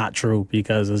 sometimes it's not true,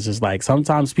 because it's just like,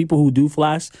 sometimes people who do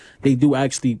flash, they do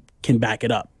actually can back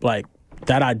it up. Like,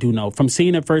 that I do know from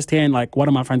seeing it firsthand. Like, one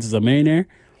of my friends is a millionaire.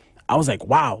 I was like,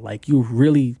 wow, like, you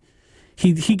really.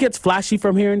 He gets flashy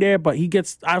from here and there, but he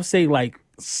gets, I would say, like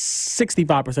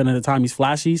 65% of the time he's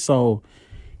flashy. So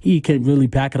he can really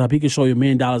back it up. He can show you $1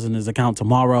 million in his account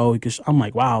tomorrow. I'm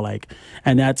like, wow, like,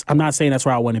 and I'm not saying that's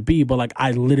where I want to be, but like,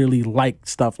 I literally like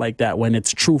stuff like that when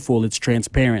it's truthful, it's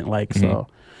transparent, like, so.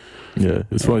 Yeah,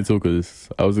 it's funny too, because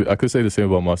I could say the same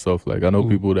about myself. Like, I know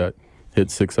people that hit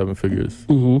 6-7 figures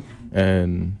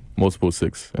and multiple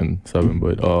 6 and 7,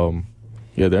 but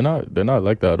yeah, they're not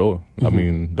like that at all. I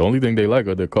mean, the only thing they like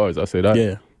are their cars. I say that.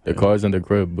 Yeah. their cars and their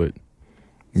crib, but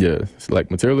yeah, it's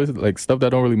like materialistic, like stuff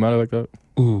that don't really matter like that.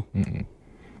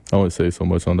 I wouldn't say so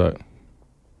much on that.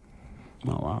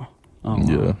 Oh wow.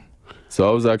 Yeah. So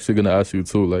I was actually gonna ask you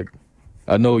too. Like,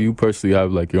 I know you personally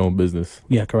have like your own business.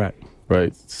 Yeah, correct.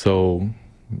 Right. So,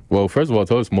 well, first of all,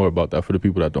 tell us more about that for the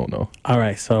people that don't know. All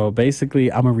right. So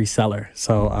basically, I'm a reseller.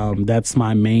 So that's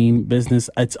my main business.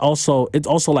 It's also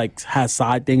like has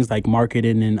side things like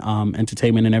marketing and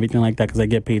entertainment and everything like that, because I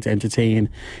get paid to entertain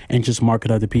and just market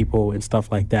other people and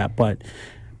stuff like that. But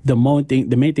the main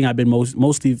thing I've been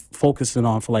mostly focusing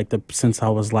on for like since I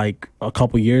was like a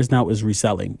couple years now is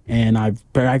reselling, and I've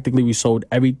practically resold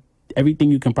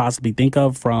everything you can possibly think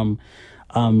of, from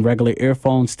regular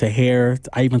earphones to hair.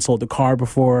 I even sold the car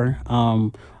before.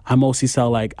 I mostly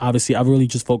sell, like, obviously I really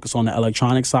just focus on the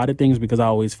electronic side of things, because I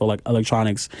always feel like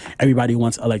electronics, everybody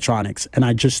wants electronics. And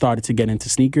I just started to get into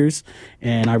sneakers,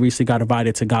 and I recently got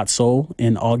invited to Got Soul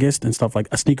in August and stuff, like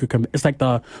a sneaker. It's like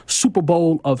the Super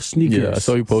Bowl of sneakers. Yeah, I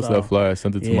saw you post that flyer. I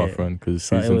sent it to my friend because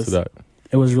he's into that.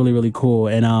 It was really, really cool.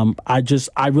 And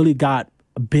I really got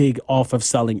big off of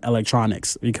selling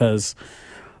electronics, because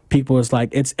people was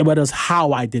like, it was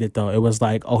how I did it though. It was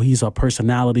like, oh, he's a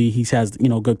personality. He has,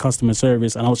 good customer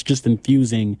service. And I was just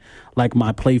infusing like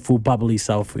my playful, bubbly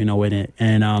self, in it.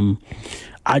 And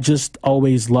I just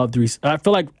always loved, I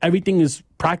feel like everything is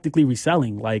practically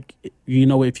reselling. Like, if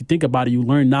you think about it, you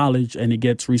learn knowledge and it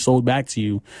gets resold back to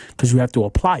you because you have to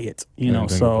apply it,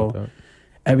 so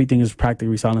everything is practically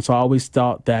reselling. So I always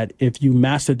thought that if you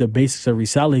mastered the basics of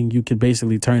reselling, you could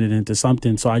basically turn it into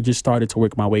something. So I just started to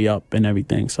work my way up and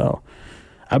everything. So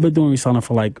I've been doing reselling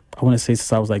for I want to say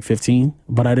since I was 15,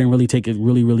 but I didn't really take it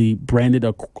really, really branded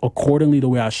accordingly the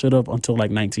way I should have until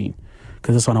 19,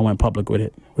 because that's when I went public with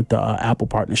it, with the Apple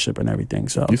partnership and everything.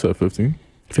 So you said 15?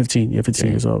 15,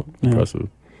 15 years old. Yeah. Impressive.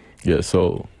 Yeah,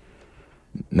 so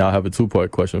now I have a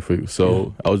 2-part question for you.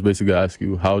 So I was basically going to ask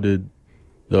you, how did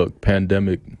the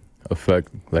pandemic affect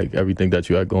everything that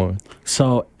you had going?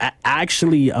 So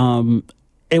actually,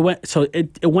 it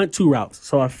went 2 routes.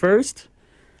 So at first,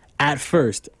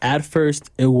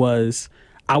 it was,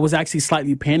 I was actually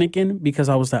slightly panicking, because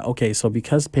I was like, okay, so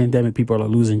because pandemic, people are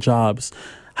losing jobs,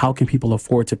 how can people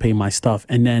afford to pay my stuff?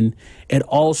 And then it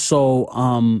also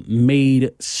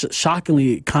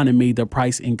shockingly, it kind of made the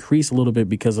price increase a little bit,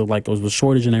 because of there was a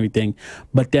shortage and everything.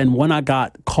 But then when I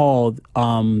got called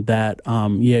that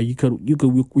you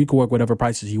could work whatever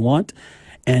prices you want,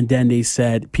 and then they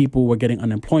said people were getting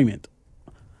unemployment,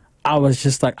 I was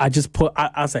just like, I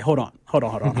was like, hold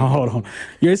on.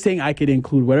 You're saying I could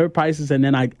include whatever prices, and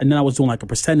then I was doing a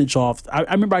percentage off. I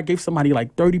remember I gave somebody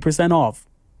 30% off.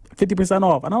 50%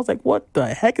 off. And I was like, what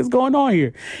the heck is going on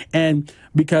here? And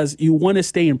because you want to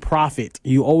stay in profit,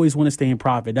 you always want to stay in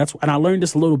profit. And I learned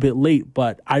this a little bit late,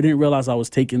 but I didn't realize I was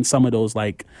taking some of those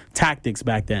tactics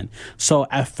back then. So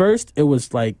at first it was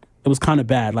kind of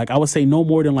bad. I would say no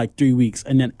more than 3 weeks.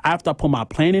 And then after I put my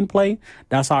plan in play,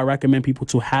 that's how I recommend people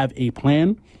to have a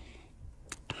plan.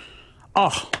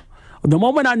 The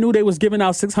moment I knew they was giving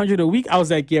out $600 a week, I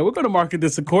was like, yeah, we're going to market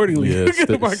this accordingly. Yeah,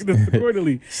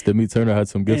 Stimmy Turner had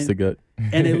some gifts to get.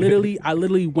 And I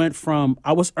literally went from,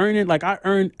 I was earning, I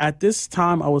earned at this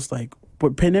time, I was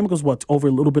but pandemic was over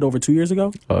a little bit over 2 years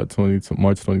ago? March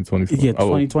 2020. Yeah,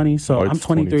 2020. So March I'm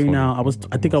 23 now.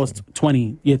 I think I was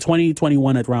 20. Yeah,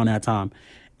 2021 at around that time.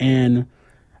 And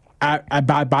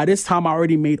by this time, I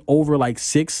already made over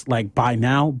 6, by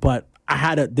now. But I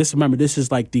had this is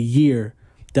the year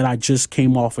that I just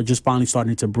came off of just finally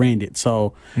starting to brand it.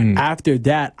 So after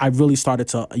that, I really started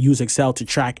to use Excel to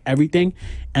track everything.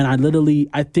 And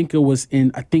I think it was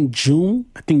in June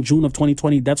of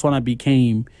 2020, that's when I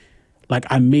became,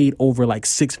 I made over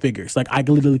 6 figures. I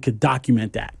literally could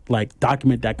document that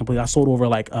completely. I sold over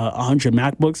 100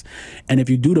 MacBooks. And if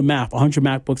you do the math, 100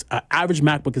 MacBooks, average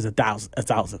MacBook is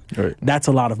 $1,000. Right. That's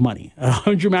a lot of money.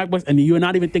 100 MacBooks, and you're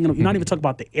not even talking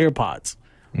about the AirPods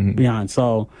beyond.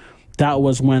 So that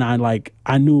was when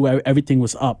I knew everything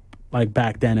was up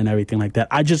back then and everything like that.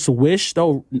 I just wish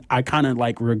though, I kind of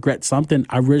regret something.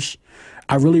 I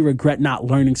really regret not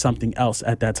learning something else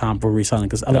at that time for reselling,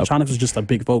 because electronics was just a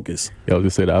big focus. Yeah, I was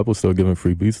just say the Apple's still giving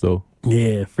free beats though.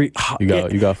 Yeah, free. You got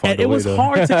to find a way. It was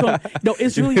hard to. No,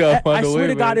 it's really. I swear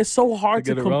to God, it's so hard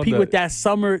to compete with that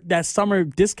summer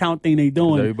discount thing they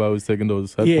doing. Everybody was taking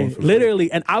those headphones. Yeah,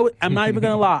 literally, and I'm not even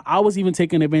gonna lie. I was even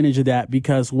taking advantage of that,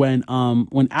 because when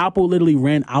Apple literally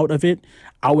ran out of it,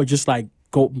 I would just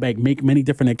go make many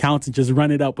different accounts and just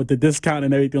run it up with the discount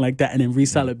and everything like that, and then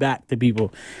resell it back to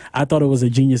people. I thought it was a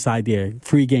genius idea.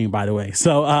 Free game, by the way.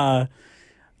 So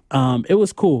it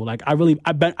was cool. Like I feel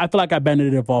like I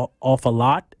benefited off a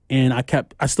lot, and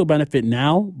I still benefit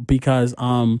now because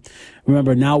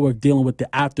remember now we're dealing with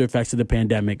the after effects of the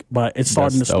pandemic, but it's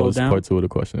starting to slow down. That was part two of the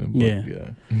question.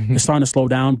 Yeah. It's starting to slow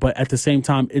down, but at the same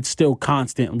time, it's still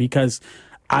constant because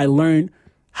I learned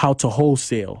how to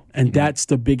wholesale, and that's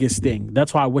the biggest thing.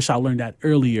 That's why I wish I learned that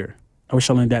earlier. I wish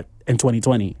I learned that in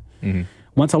 2020.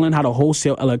 Once I learned how to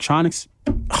wholesale electronics,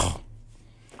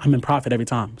 I'm in profit every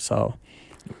time. So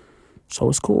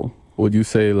it's cool. Would you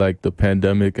say like the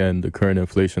pandemic and the current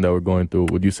inflation that we're going through,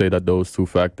 would you say that those two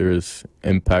factors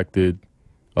impacted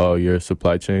your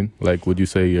supply chain? Like, would you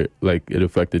say it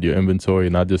affected your inventory,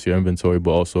 not just your inventory,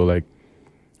 but also like,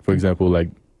 for example, like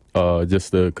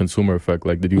just the consumer effect?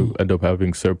 Like, did you end up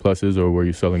having surpluses, or were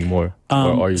you selling more? Or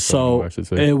are you selling more, I should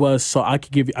say? It was, so I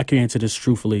can answer this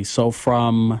truthfully. So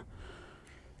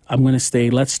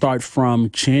let's start from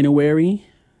January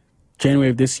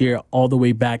of this year all the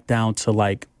way back down to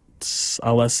like,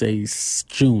 let's say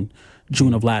June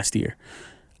of last year.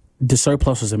 The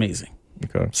surplus was amazing.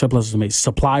 Okay. Surplus was amazing.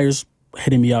 Suppliers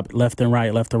hitting me up left and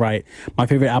right. My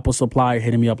favorite Apple supplier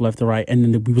hitting me up left and right. And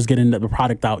then we was getting the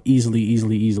product out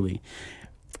easily.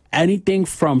 Anything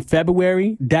from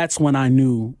February, that's when I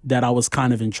knew that I was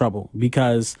kind of in trouble,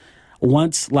 because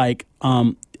once like,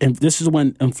 and this is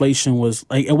when inflation was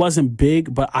like, it wasn't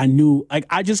big, but I knew, like,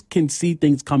 I just can see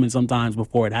things coming sometimes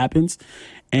before it happens.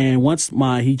 And once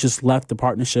he just left the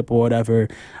partnership or whatever,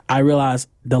 I realized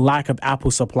the lack of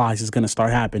Apple supplies is going to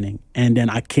start happening. And then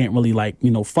I can't really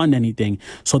fund anything.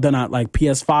 So then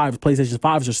PlayStation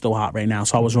 5s are still hot right now.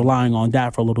 So I was relying on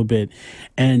that for a little bit.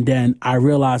 And then I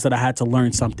realized that I had to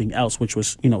learn something else, which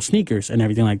was, sneakers and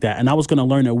everything like that. And I was going to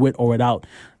learn it with or without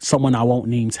someone I won't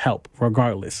name's help,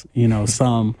 regardless,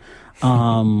 because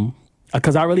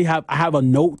I have a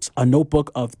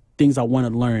notebook of things I want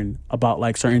to learn about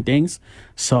like certain things.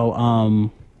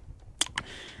 So,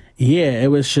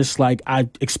 it was just like I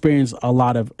experienced a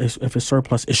lot of, if it's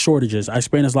surplus, it's shortages. I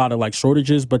experienced a lot of like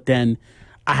shortages, but then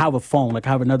I have a phone, like I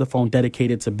have another phone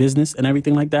dedicated to business and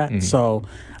everything like that. Mm-hmm. So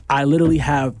I literally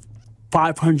have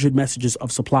 500 messages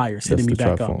of suppliers hitting me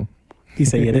back up. Phone. He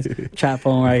said, yeah, this chat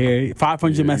phone right here,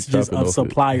 500 messages of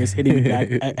suppliers hitting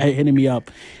me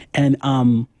up.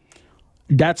 And,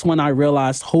 that's when I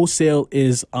realized wholesale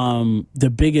is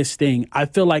the biggest thing. I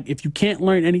feel like if you can't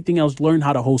learn anything else, learn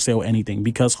how to wholesale anything,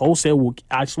 because wholesale will,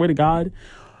 I swear to God,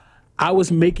 I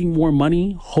was making more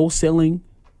money wholesaling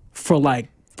for like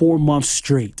 4 months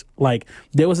straight. Like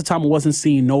there was a time I wasn't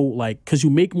seeing because you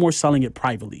make more selling it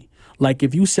privately. Like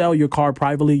if you sell your car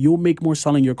privately, you'll make more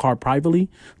selling your car privately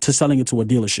to selling it to a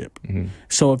dealership. Mm-hmm.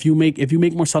 So if you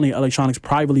make more selling electronics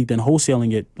privately than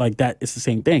wholesaling it, like that, it's the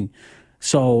same thing.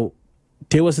 So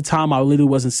there was a time I literally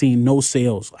wasn't seeing no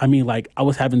sales. I mean, like I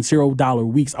was having $0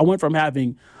 weeks. I went from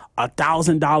having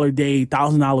 $1,000 day,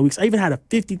 $1,000 weeks. I even had a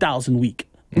 50,000 week,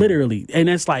 literally. And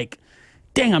it's like,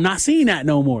 dang, I'm not seeing that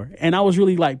no more. And I was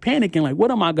really like panicking, like, what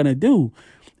am I gonna do?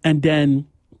 And then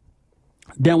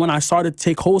when I started to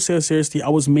take wholesale seriously, I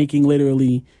was making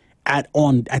literally at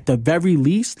the very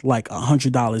least like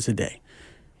 $100 a day.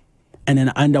 And then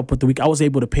I ended up with the week, I was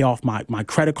able to pay off my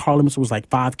credit card limits was like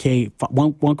 $5K.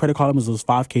 One credit card limit was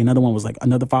 $5K. Another one was like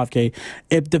another $5K.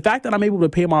 If the fact that I'm able to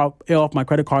pay off my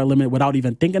credit card limit without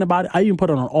even thinking about it, I even put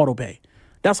it on auto pay.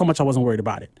 That's how much I wasn't worried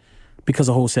about it because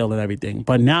of wholesale and everything.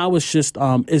 But now it's just,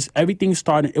 everything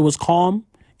started, it was calm.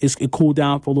 It cooled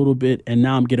down for a little bit. And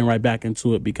now I'm getting right back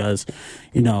into it because,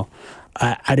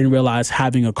 I didn't realize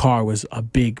having a car was a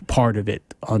big part of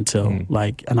it until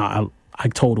I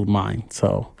totaled mine.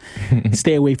 So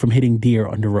stay away from hitting deer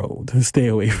on the road. Stay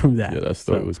away from that. Yeah, that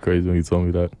story was crazy when you told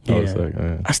me that. I was like,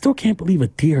 man. I still can't believe a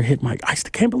deer hit I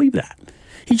still can't believe that.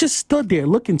 He just stood there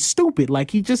looking stupid.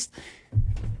 Like and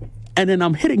then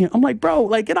I'm hitting him. I'm like, bro,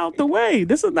 like get out the way.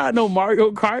 This is not no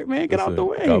Mario Kart, man. Get out the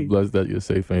way. God bless that you're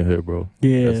safe in here, bro.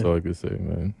 Yeah. That's all I can say,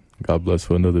 man. God bless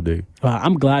for another day.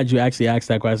 I'm glad you actually asked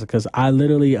that question because I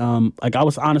literally, I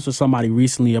was honest with somebody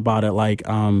recently about it. Like,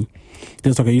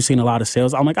 it's okay, you've seen a lot of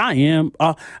sales. I'm like, I am.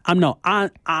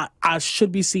 I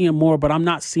should be seeing more, but I'm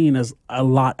not seeing as a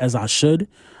lot as I should.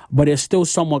 But it's still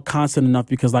somewhat constant enough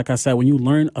because, like I said, when you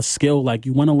learn a skill, like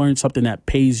you want to learn something that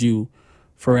pays you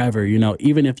forever.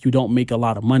 Even if you don't make a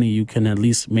lot of money, you can at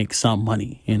least make some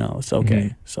money. It's okay.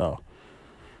 Mm-hmm. So,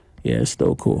 yeah, it's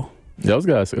still cool. Yeah, I was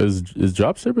gonna ask: is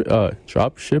drop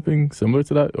shipping similar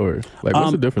to that, or like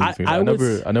what's the difference between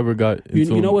that? I never got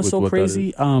into you know what's so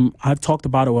crazy? I've talked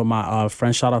about it with my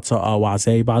friend. Shout out to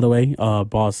Waze, by the way,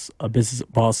 business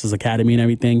bosses academy and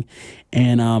everything.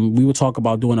 And we would talk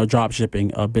about doing a drop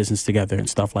shipping business together and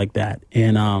stuff like that.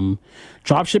 And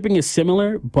drop shipping is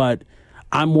similar, but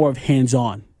I'm more of hands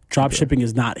on. Drop shipping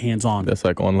is not hands-on. That's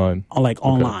like online.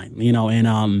 Online, you know,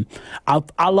 and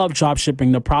I love drop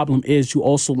shipping. The problem is you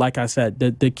also, like I said,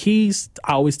 the keys,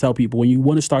 I always tell people when you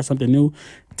want to start something new,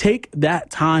 take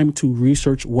that time to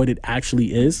research what it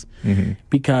actually is,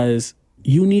 because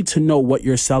you need to know what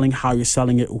you're selling, how you're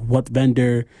selling it, what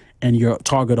vendor, and your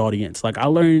target audience. Like I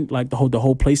learned like the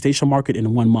whole PlayStation market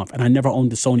in 1 month, and I never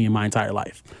owned a Sony in my entire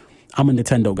life. I'm a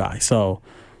Nintendo guy, so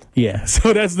yeah.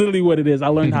 So that's literally what it is. I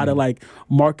learned how to like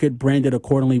market, brand it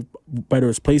accordingly, whether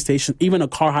it's PlayStation, even a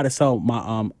car, how to sell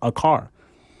my a car.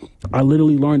 I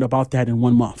literally learned about that in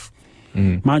 1 month.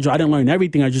 Mind you, I didn't learn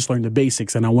everything. I just learned the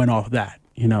basics, and I went off that.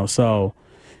 You know, so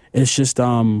it's just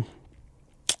drop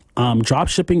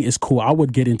shipping is cool. I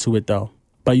would get into it though,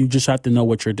 but you just have to know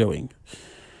what you're doing.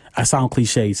 I sound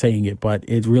cliche saying it, but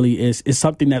it really is. It's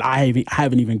something that I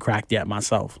haven't even cracked yet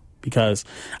myself, because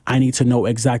I need to know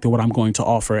exactly what I'm going to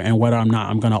offer and whether I'm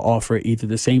going to offer either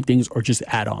the same things or just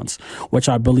add-ons, which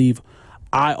I believe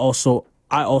I also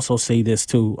say this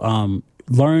too.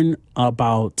 Learn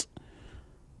about,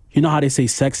 you know how they say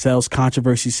sex sells,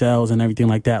 controversy sells, and everything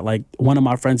like that. Like one of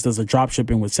my friends does a drop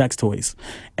shipping with sex toys,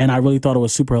 and I really thought it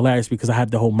was super hilarious because I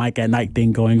had the whole Mike at Night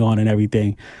thing going on and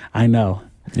everything. I know.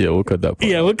 Yeah, we'll cut that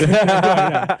part. Yeah, we'll cut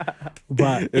that part.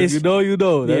 But if you know, you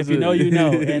know. If you know, you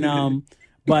know. And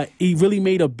but he really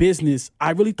made a business.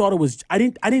 I really thought it was. I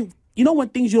didn't. You know when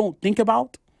things you don't think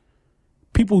about,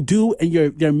 people do, and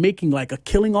they're making like a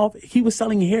killing off. He was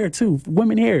selling hair too,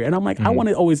 women hair, and I'm like, I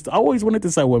always wanted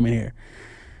to sell women hair.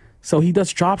 So he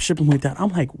does drop shipping with that. I'm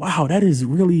like, wow, that is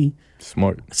really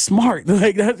smart.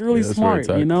 Like that's really smart,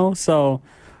 you know? So,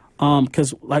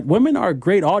 because like women are a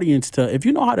great audience to, if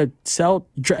you know how to sell.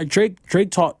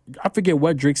 Drake taught, I forget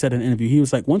what Drake said in an interview. He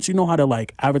was like, once you know how to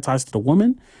like advertise to the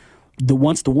woman,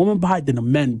 once the woman buy, then the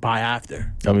men buy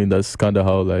after. I mean, that's kind of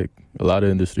how like a lot of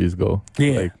industries go.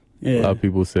 Yeah. Like a lot of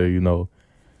people say, you know,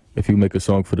 if you make a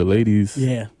song for the ladies,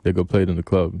 they go play it in the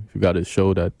club. If you got to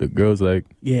show that the girls like,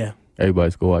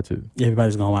 everybody's gonna watch it.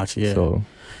 Everybody's gonna watch it. Yeah. So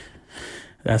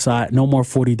that's all right. No more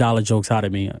 $40 jokes out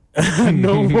of me.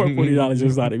 No more $40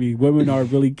 jokes out of me. Women are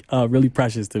really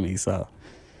precious to me. So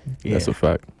that's a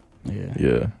fact. Yeah.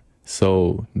 Yeah.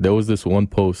 So there was this one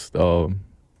post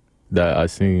that I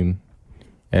seen,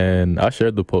 and I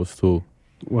shared the post too.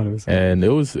 What was it? And it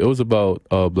was about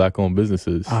black-owned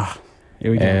businesses.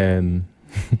 Here we go. And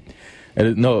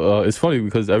it's funny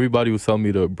because everybody was telling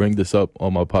me to bring this up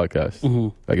on my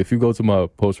podcast. Like if you go to my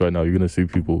post right now, you're gonna see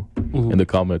people in the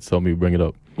comments tell me to bring it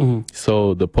up.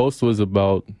 So the post was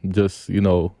about just, you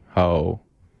know, how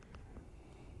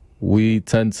we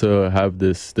tend to have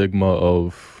this stigma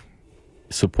of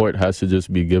support has to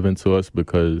just be given to us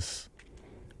because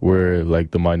we're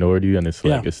like the minority, and it's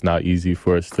like it's not easy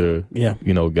for us to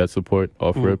you know, get support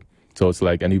off rip. So it's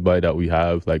like anybody that we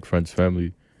have, like friends,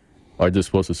 family, are just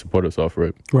supposed to support us off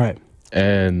rip. Right.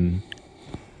 And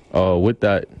with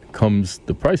that comes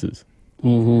the prices.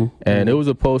 And it was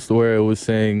a post where it was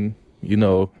saying, you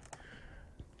know,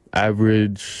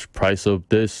 average price of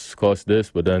this costs this,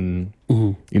 but then,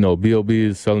 you know, B.O.B.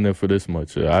 is selling it for this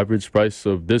much. Average price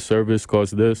of this service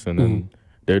costs this, and then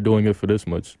they're doing it for this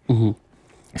much.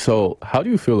 So how do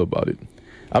you feel about it?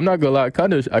 I'm not gonna lie,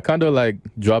 I kind of like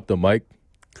dropped the mic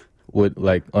with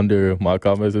like under my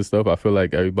comments and stuff. I feel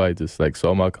like everybody just like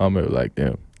saw my comment like,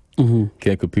 damn,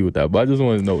 can't compete with that. But I just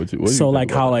want to know what you so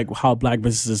like how black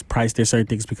businesses price their certain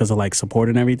things because of like support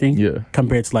and everything. Yeah.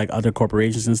 Compared to like other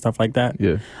corporations and stuff like that.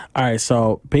 Yeah. All right.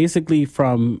 So basically,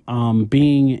 from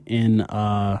being in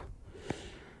the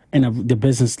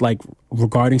business, like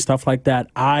regarding stuff like that,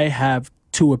 I have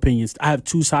two opinions. I have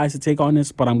two sides to take on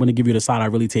this, but I'm going to give you the side I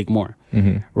really take more.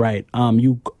 Right.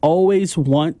 You always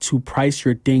want to price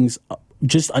your things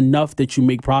just enough that you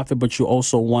make profit, but you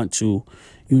also want to,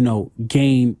 you know,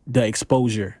 gain the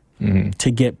exposure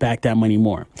to get back that money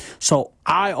more. So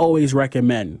I always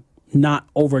recommend not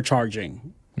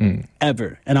overcharging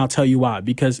ever, and I'll tell you why.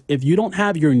 Because if you don't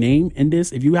have your name in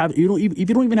this, if you don't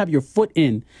even have your foot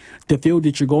in the field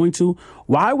that you're going to,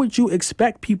 why would you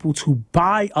expect people to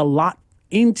buy a lot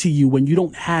into you when you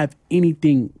don't have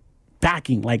anything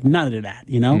backing, like none of that,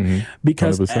 you know?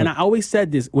 Because 100%. And I always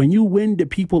said this, when you win the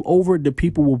people over, the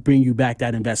people will bring you back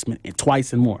that investment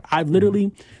twice and more. I've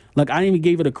literally, like, I didn't even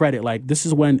give it a credit. Like, this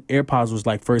is when AirPods was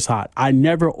like first hot. I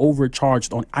never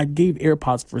overcharged I gave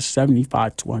AirPods for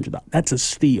 $75 to $100. That's a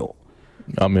steal.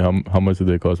 I mean, how much did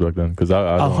they cost back then? Because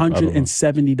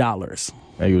 $170.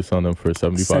 And you were selling them for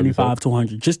 $75 to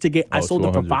 $100 just to get. I sold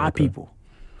them for 5 people.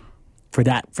 For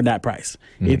that price.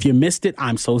 If you missed it,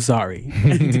 I'm so sorry.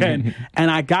 And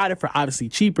I got it for obviously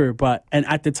cheaper, and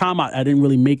at the time I didn't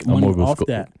really make money off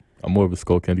that. I'm more of a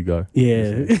Skull Candy guy.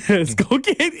 Yeah, Skull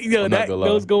Candy.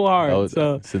 Those go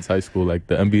hard. Since high school, like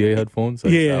the NBA headphones.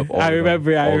 I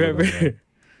remember.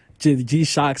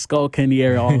 G-Shock, Skull Candy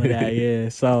era, all of that. Yeah.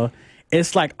 So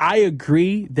it's like I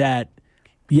agree that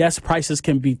yes, prices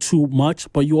can be too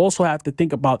much, but you also have to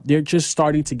think about they're just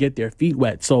starting to get their feet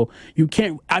wet. So you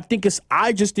can't. I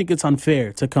just think it's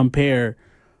unfair to compare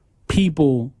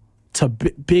people to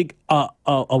big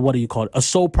what do you call it, a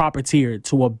sole proprietor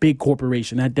to a big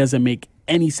corporation. That doesn't make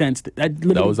any sense. That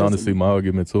was honestly my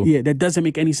argument too. Yeah, that doesn't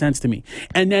make any sense to me.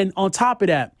 And then on top of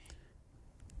that,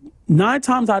 9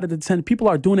 times out of the 10 people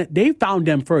are doing it, they found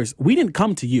them first. We didn't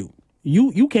come to you.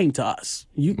 You came to us.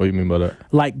 What do you mean by that?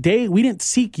 Like we didn't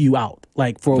seek you out.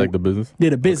 Like the business? Yeah,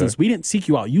 the business. Okay. We didn't seek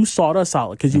you out. You sought us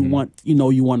out because you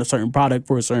want a certain product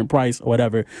for a certain price or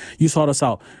whatever. You sought us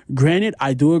out. Granted,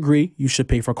 I do agree you should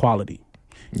pay for quality.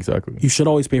 Exactly. You should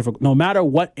always pay for, no matter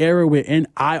what era we're in,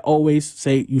 I always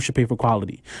say you should pay for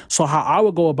quality. So how I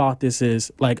would go about this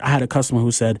is, like, I had a customer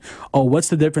who said, oh, what's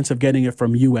the difference of getting it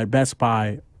from you at Best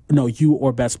Buy? No, you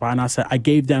or Best Buy. And I said, I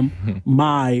gave them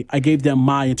my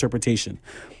interpretation.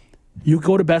 You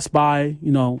go to Best Buy,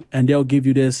 and they'll give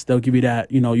you this, they'll give you that,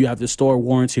 you have the store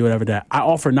warranty or whatever that. I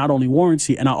offer not only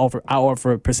warranty, and I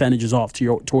offer percentages off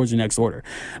towards your next order.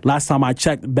 Last time I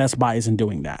checked, Best Buy isn't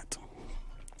doing that.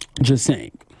 Just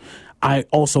saying. I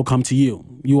also come to you.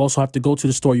 You also have to go to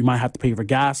the store. You might have to pay for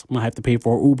gas, might have to pay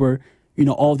for Uber,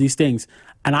 all these things.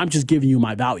 And I'm just giving you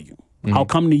my value. I'll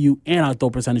come to you and I'll throw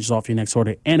percentages off your next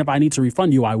order. And if I need to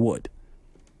refund you, I would.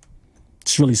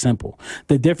 It's really simple.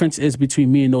 The difference is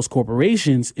between me and those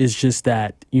corporations is just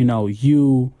that,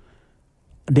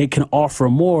 they can offer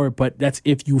more, but that's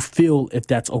if you feel if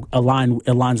that's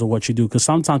aligns with what you do. Because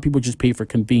sometimes people just pay for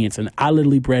convenience, and I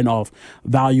literally brand off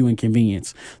value and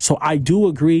convenience. So I do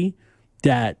agree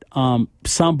that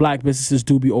some black businesses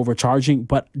do be overcharging,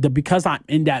 but because I'm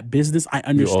in that business, I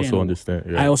understand. You also understand.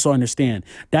 Yeah. I also understand.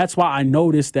 That's why I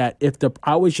noticed that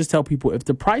I always just tell people, if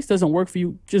the price doesn't work for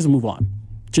you, just move on.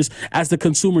 Just as the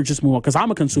consumer, just move on. Because I'm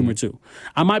a consumer too.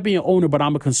 I might be an owner, but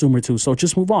I'm a consumer too. So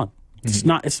just move on.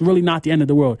 It's really not the end of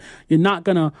the world. You're not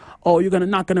gonna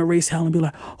raise hell and be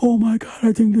like, oh my God,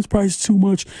 I think this price is too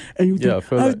much. And you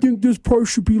think, I think this price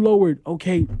should be lowered.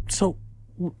 Okay, so.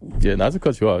 Yeah, not to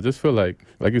cut you off. I just feel like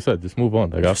you said, just move on.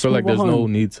 Like, I feel like there's no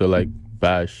need to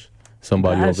bash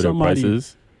somebody over their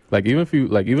prices. Like,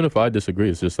 even if I disagree,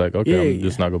 it's just like, okay, I'm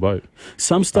just not gonna buy it.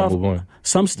 Some stuff,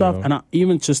 and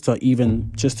even to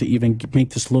even make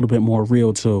this a little bit more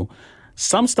real too.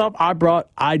 Some stuff I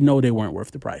brought, I know they weren't worth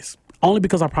the price. Only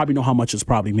because I probably know how much it's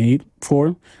probably made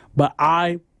for. But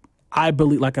I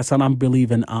believe, like I said, I'm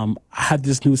believing, I have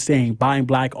this new saying, buying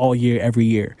black all year, every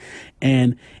year.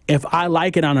 And if I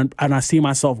like it and I see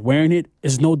myself wearing it,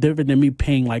 it's no different than me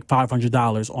paying like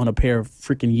 $500 on a pair of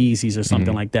freaking Yeezys or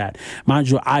something like that. Mind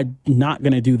you, I'm not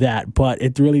going to do that, but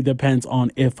it really depends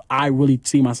on if I really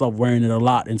see myself wearing it a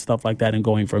lot and stuff like that and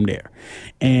going from there.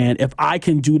 And if I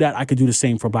can do that, I could do the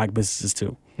same for black businesses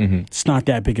too. It's not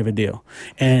that big of a deal.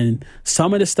 And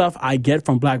some of the stuff I get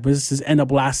from black businesses end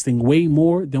up lasting way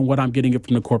more than what I'm getting it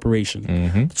from the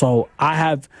corporation. So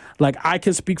I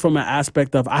can speak from an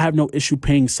aspect of, I have no issue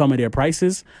paying some of their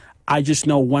prices. I just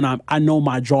know I know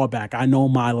my drawback. I know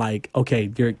my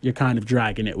okay, you're kind of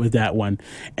dragging it with that one.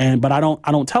 But I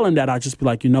don't tell them that. I just be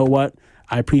like, you know what?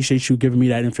 I appreciate you giving me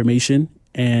that information.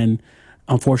 And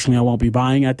unfortunately, I won't be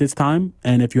buying at this time.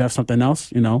 And if you have something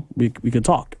else, we can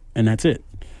talk. And that's it.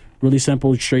 Really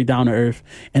simple, straight down to earth,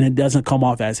 and it doesn't come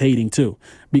off as hating too.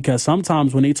 Because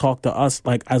sometimes when they talk to us,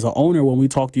 like as an owner, when we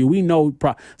talk to you, we know.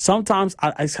 Sometimes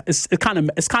it's kind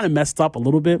of messed up a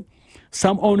little bit.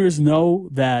 Some owners know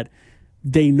that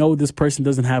they know this person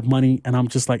doesn't have money, and I'm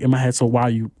just like in my head. So why are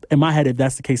you? In my head, if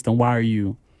that's the case, then why are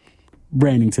you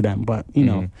branding to them? But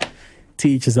to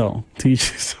each his own. To each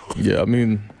his own. Yeah, I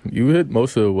mean, you hit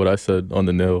most of what I said on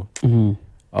the nail.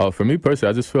 For me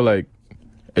personally, I just feel like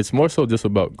it's more so just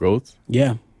about growth.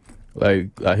 Yeah. Like,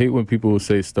 I hate when people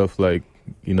say stuff like,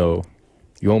 you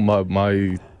want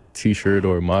my T-shirt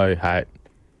or my hat.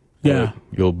 Yeah.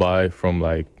 You'll buy from,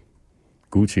 like,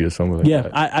 Gucci or something like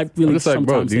that. I really. I'm just like,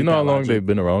 bro, do you know how long they've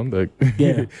been around? Like,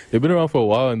 they've been around for a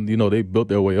while, and, they built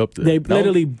their way up there. They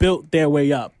literally built their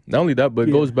way up. Not only that, but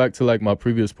it goes back to, like, my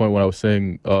previous point when I was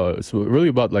saying, it's really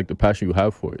about, like, the passion you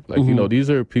have for it. Like, these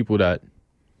are people that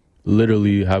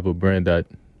literally have a brand that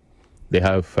they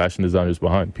have fashion designers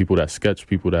behind, people that sketch,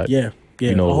 people that a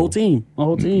whole team,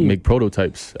 make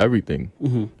prototypes, everything.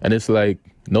 And it's like,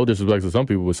 no disrespect to some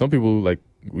people, but some people, like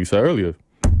we said earlier,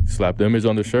 slap the image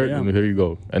on the shirt, and here you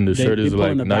go. And the shirt is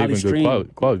like not even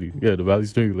good quality. Yeah, the Valley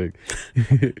Stream. Like,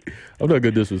 I'm not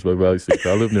gonna disrespect Valley Stream.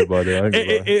 I live nearby there.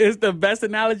 It's the best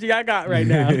analogy I got right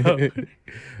now.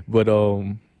 But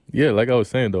yeah, like I was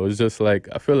saying though, it's just like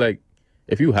I feel like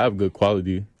if you have good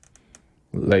quality,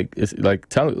 like it's like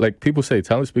talent. Like people say,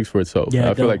 talent speaks for itself. Yeah,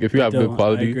 I feel like if you have good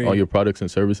quality on your products and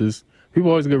services, people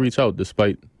always gonna reach out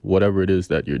despite whatever it is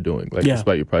that you're doing, like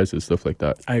despite your prices, stuff like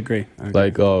that. I agree.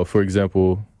 Like for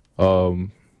example,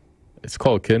 it's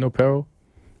called Kin Apparel.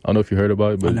 I don't know if you heard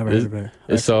about it, but I never heard of it.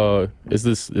 It's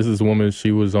this woman.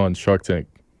 She was on Shark Tank,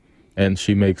 and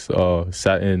she makes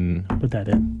satin. Put that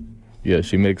in. Yeah,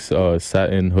 she makes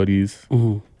satin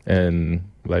hoodies and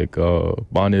like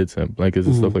bonnets and blankets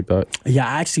and stuff like that. Yeah,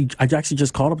 I actually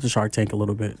just called up the Shark Tank a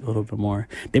little bit more.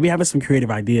 They be having some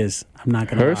creative ideas. I'm not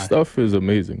gonna lie. Her stuff is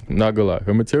amazing. I'm not gonna lie.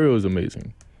 Her material is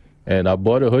amazing. And I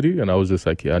bought a hoodie and I was just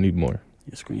like, yeah, I need more.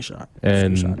 Yeah, screenshot.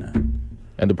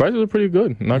 And the prices are pretty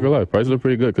good. I'm not gonna lie. Prices are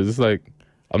pretty good because it's like,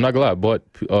 I'm not gonna lie. I bought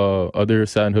other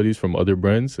satin hoodies from other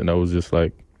brands and I was just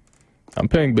like, I'm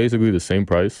paying basically the same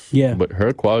price. Yeah. But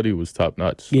her quality was top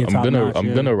notch. Yeah,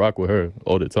 I'm gonna rock with her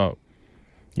all the time.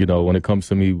 You know, when it comes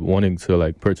to me wanting to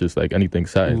like purchase like anything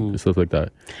satin and stuff like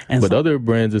that. But other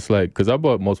brands, it's like, because I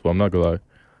bought multiple, I'm not gonna lie.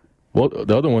 Well,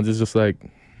 the other ones, it's just like,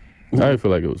 I didn't feel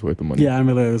like it was worth the money. Yeah, I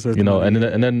mean, it was worth the money.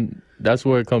 And then that's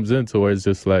where it comes into where it's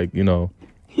just like, no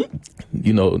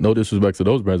disrespect to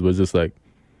those brands, but it's just like,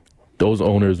 those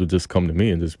owners would just come to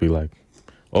me and just be like,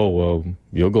 oh, well,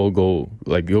 you'll go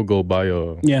buy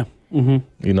a,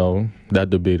 that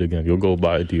debate again. You'll go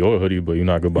buy a Dior hoodie, but you're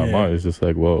not gonna buy mine. It's just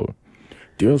like, well,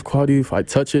 Dior's quality, if I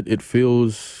touch it, it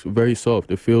feels very soft.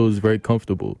 It feels very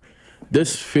comfortable.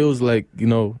 This feels like,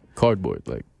 cardboard,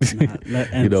 like,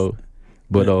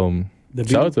 But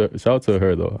shout out to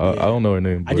her though. I don't know her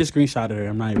name. I just screenshotted her.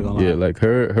 I'm not even gonna lie. Yeah, like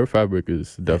her fabric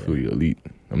is definitely elite.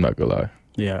 I'm not gonna lie.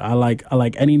 Yeah, I like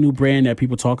any new brand that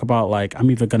people talk about. Like,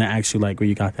 I'm even gonna ask you like where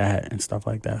you got that and stuff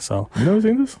like that. So you never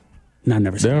seen this? No, I've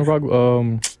never seen it. Rock,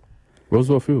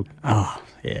 Roosevelt Field. Oh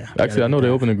yeah. Actually, I know they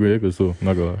open in Green Acres too. I'm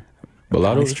not gonna lie.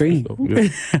 Valley Stream.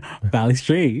 Valley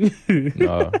Stream.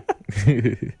 Nah.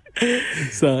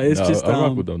 So it's just I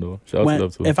rock with them though. Shout out to them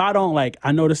too. If I don't like,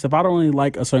 I noticed if I don't really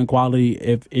like a certain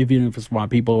quality, even if it's my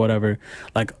people or whatever,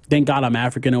 like thank God I'm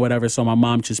African or whatever, so my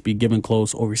mom just be giving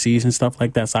clothes overseas and stuff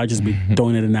like that. So I just be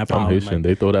throwing it in that pile. I'm Haitian.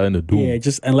 They throw that in the doom. Yeah,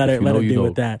 just and let her deal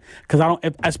with that. Because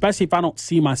especially if I don't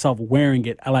see myself wearing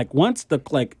it.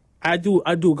 I do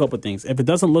a couple things. If it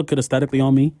doesn't look good aesthetically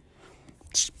on me,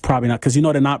 it's probably not, because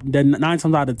they're 9 times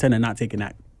out of 10 they're not taking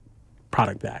that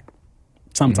product back.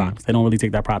 Sometimes they don't really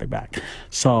take that product back.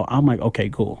 So I'm like, okay,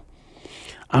 cool.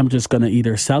 I'm just gonna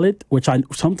either sell it, which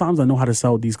sometimes I know how to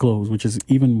sell these clothes, which is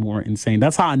even more insane.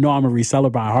 That's how I know I'm a reseller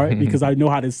by heart, because I know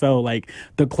how to sell like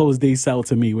the clothes they sell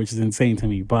to me, which is insane to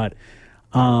me. But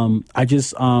I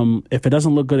just if it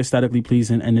doesn't look good aesthetically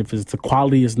pleasing, and if the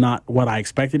quality is not what I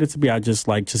expected it to be, I just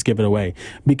give it away.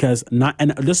 Because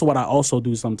and this is what I also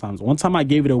do sometimes. One time I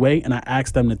gave it away and I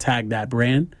asked them to tag that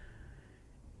brand,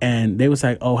 and they was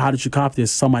like, "Oh, how did you cop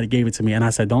this? Somebody gave it to me." And I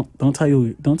said, "Don't tell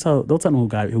them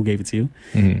who gave it to you."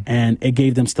 And it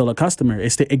gave them still a customer.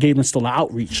 It gave them still an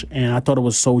outreach, and I thought it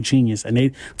was so genius. And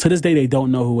they, to this day, they don't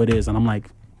know who it is, and I'm like,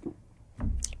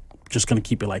 just gonna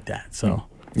keep it like that. So.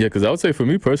 Yeah, because I would say for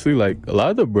me personally, like a lot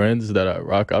of the brands that I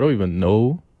rock, I don't even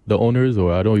know the owners,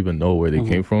 or I don't even know where they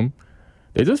came from.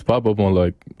 They just pop up on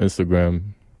like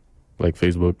Instagram, like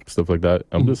Facebook, stuff like that.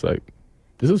 I'm just like,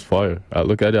 this is fire. I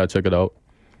look at it, I check it out,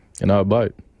 and I'll buy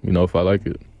it, if I like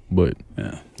it. But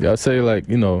yeah, I say like,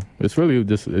 it's really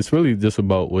just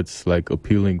about what's like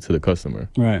appealing to the customer.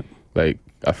 Right. Like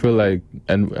I feel like,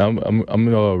 and I'm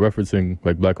referencing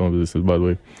like black-owned businesses, by the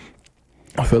way.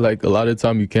 I feel like a lot of the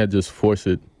time you can't just force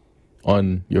it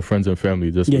on your friends and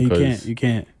family just because you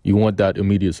can't. You want that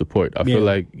immediate support. I feel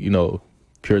like,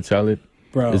 pure talent,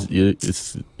 bro.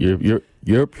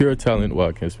 Your pure talent. Well,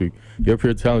 I can't speak. Your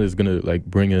pure talent is gonna like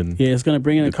bring in. Yeah, it's gonna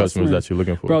bring in the customers that you're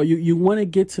looking for, bro. You want to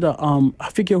get to the I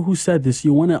forget who said this.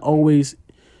 You want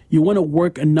to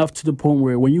work enough to the point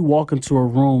where when you walk into a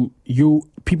room,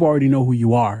 people already know who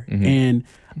you are. And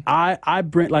I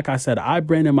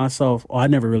branded myself. I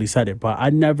never really said it, but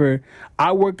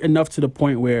I work enough to the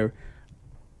point where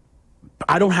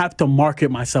I don't have to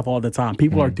market myself all the time.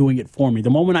 People are doing it for me. The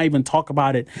moment I even talk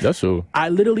about it, that's true. I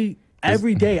literally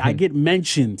every day I get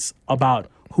mentions about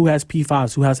who has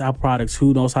P5s, who has Apple products,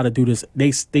 who knows how to do this.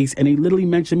 They literally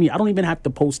mention me. I don't even have to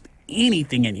post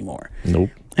anything anymore. Nope.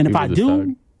 And if I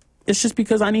do, it's just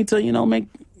because I need to, make,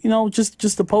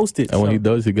 just to post it. And when he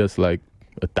does, he gets like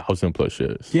 1,000+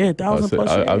 shares. Yeah, 1,000+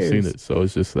 shares. I've seen it. So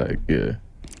it's just like, yeah.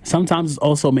 sometimes it's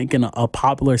also making a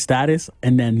popular status,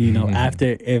 and then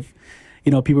after, if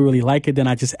people really like it, then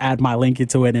I just add my link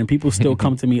into it, and people still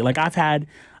come to me. Like I've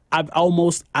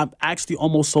actually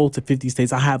almost sold to 50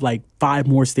 states. I have like 5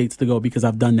 more states to go because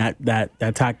I've done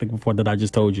that tactic before that I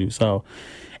just told you. So,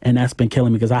 and that's been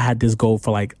killing me because I had this goal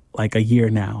for like a year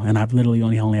now, and I've literally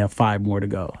only have 5 more to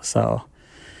go. So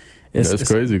it's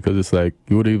crazy because it's like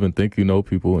you wouldn't even think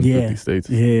people in 50 states.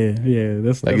 Yeah.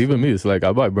 That's even me. It's like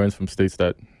I buy brands from states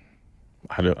that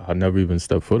I never even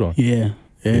stepped foot on. Yeah.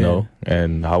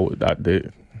 And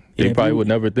they probably would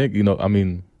never think. I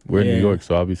mean, we're in New York,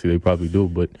 so obviously they probably do,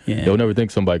 but they'll never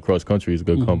think somebody cross country is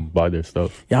gonna come buy their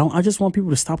stuff. Yeah, I just want people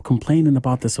to stop complaining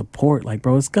about the support. Like,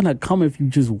 bro, it's gonna come if you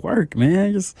just work,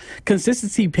 man. Just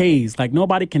consistency pays. Like,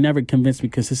 nobody can ever convince me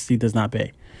consistency does not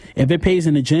pay. If it pays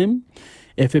in the gym,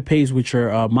 if it pays with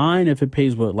your mind, if it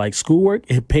pays with like schoolwork,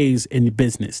 it pays in the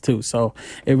business too. So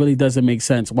it really doesn't make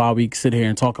sense why we sit here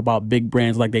and talk about big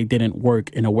brands like they didn't work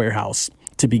in a warehouse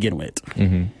to begin with.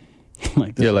 Mm-hmm.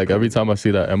 Like every time I see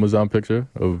that Amazon picture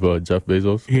of Jeff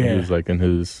Bezos, he was like in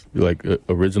his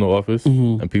original office,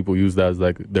 and people use that as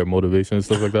like their motivation and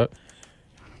stuff like that.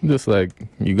 I'm just like,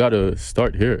 you gotta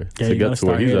start here to get to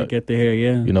where he's at. Get there,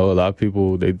 yeah. A lot of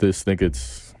people, they just think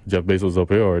it's Jeff Bezos up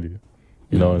here already.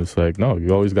 And it's like, no,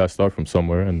 you always gotta start from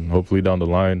somewhere, and hopefully down the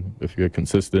line, if you're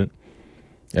consistent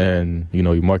and you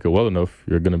market well enough,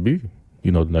 you're gonna be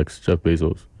the next Jeff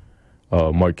Bezos,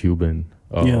 Mark Cuban.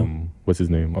 What's his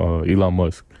name? Elon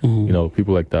Musk.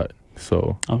 People like that.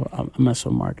 So I mess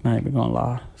with Mark. Not even gonna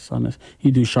lie, son.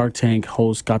 He do Shark Tank.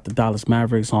 Host got the Dallas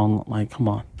Mavericks on. Like, come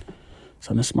on,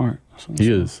 son is smart.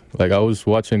 He is. Like I was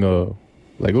watching it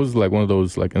was like one of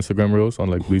those like Instagram reels on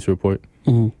like Bleacher Report,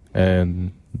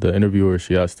 and the interviewer,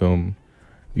 she asked him,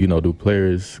 do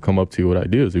players come up to you with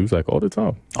ideas? He was like, all the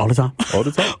time. All the time. All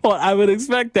the time. Well, I would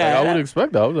expect that. Like, I would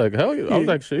expect that. I was like, hell yeah. I was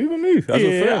like, shit, even me as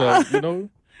a fan,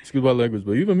 excuse my language,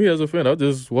 but even me as a fan, I'll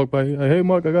just walk by, like, hey,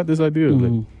 Mark, I got this idea.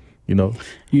 Like,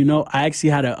 I actually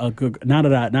had a good, now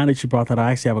that you brought that,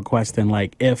 I actually have a question.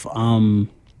 Like, if,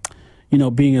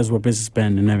 being as we're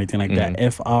businessmen and everything like that,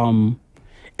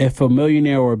 if a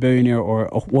millionaire or a billionaire or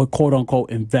a quote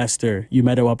unquote investor, you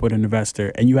met up with an investor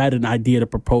and you had an idea to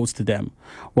propose to them,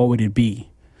 what would it be?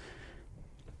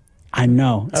 I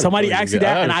know. Somebody asked you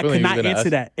that, and I could not answer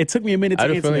that. It took me a minute to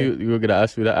answer that. I had a feeling you were going to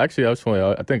ask me that. Actually, I was funny.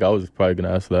 I think I was probably going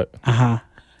to ask that.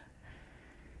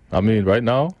 I mean, right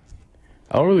now,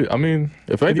 I don't really,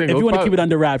 if anything... If you want to keep it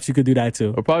under wraps, you could do that,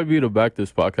 too. It'll probably be to back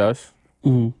this podcast,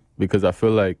 because I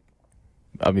feel like,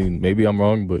 maybe I'm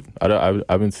wrong, but I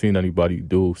haven't seen anybody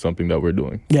do something that we're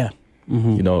doing. Yeah.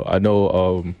 I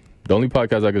know the only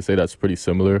podcast I could say that's pretty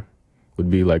similar would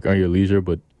be like Earn Your Leisure,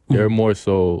 but they're more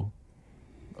so...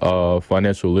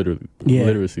 financial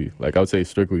literacy, like I would say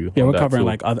strictly. Yeah, we're covering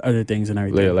like other things and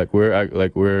everything.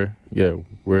 Yeah,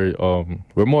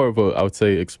 we're more of a, I would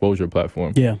say, exposure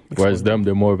platform. Yeah. Whereas they're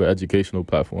more of an educational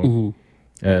platform.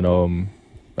 And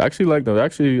I actually like them.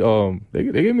 Actually, they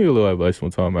gave me a little advice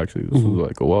one time. Actually, this was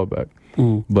like a while back.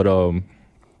 But I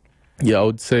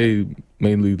would say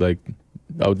mainly like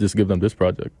I would just give them this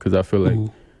project because I feel like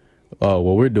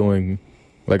what we're doing,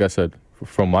 like I said,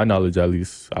 from my knowledge at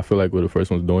least, I feel like we're the first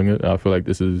ones doing it. And I feel like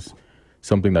this is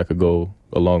something that could go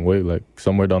a long way. Like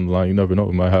somewhere down the line, you never know.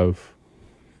 We might have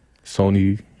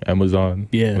Sony, Amazon,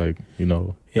 Nike,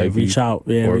 reach out,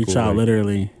 Oracle, like,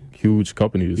 literally. Huge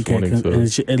companies wanting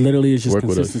to it literally is just work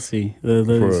consistency. With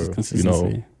us for,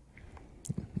 consistency.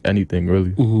 Anything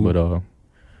really. But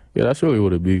that's really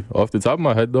what it'd be. Off the top of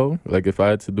my head though, like if I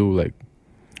had to do like,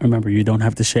 remember, you don't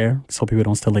have to share so people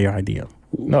don't steal your idea.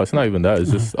 No, it's not even that.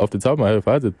 It's just off the top of my head, if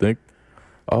I had to think,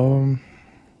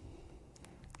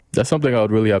 that's something I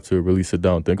would really have to really sit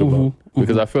down and think about.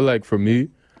 Because I feel like for me,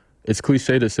 it's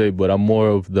cliche to say, but I'm more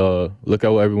of the look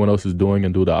at what everyone else is doing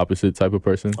and do the opposite type of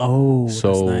person. Oh,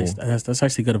 so that's nice. That's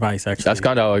actually good advice, actually. That's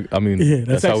kind of,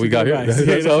 that's how we got here.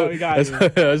 That's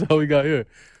how we got here.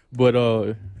 But,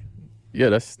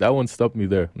 that one stumped me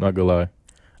there. I'm not gonna lie.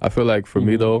 I feel like for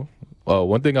me, though,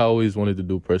 one thing I always wanted to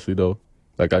do personally, though,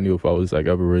 like I knew if I was like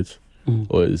ever rich,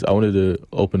 was I wanted to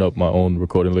open up my own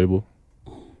recording label.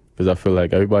 Because I feel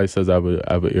like everybody says I have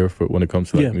an ear for when it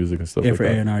comes to like music and stuff like that.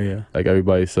 Ear for A&R, yeah. Like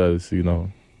everybody says,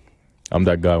 I'm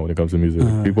that guy when it comes to music.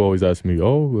 People always ask me,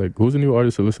 oh, like who's a new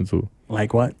artist to listen to?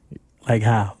 Like what? Like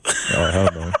how? Oh, hell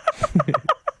no.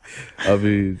 I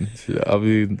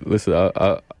mean, listen,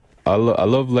 I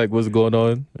love like what's going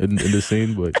on in the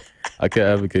scene, but I can't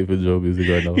advocate for drill music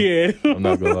right now. Yeah, I'm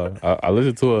not gonna lie. I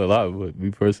listen to it a lot, but me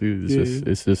personally,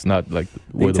 it's just not like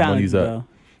where the money's at. Though.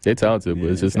 They're talented, but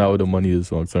it's just not where the money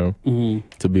is long term.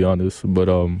 To be honest, but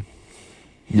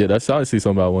Yeah, that's honestly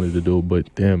something I wanted to do,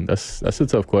 but damn, that's a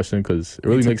tough question because it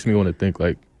really makes me want to think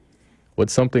like,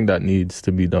 what's something that needs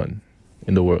to be done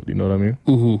in the world? You know what I mean?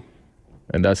 Mm-hmm.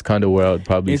 And that's kind of where I'd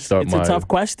probably start my tough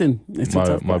question.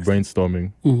 My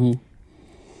brainstorming. Mm-hmm.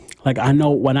 Like I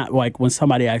know when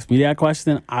somebody asks me that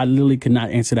question, I literally could not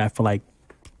answer that for like.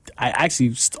 I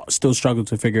actually still struggle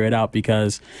to figure it out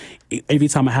because every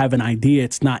time I have an idea,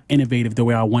 it's not innovative the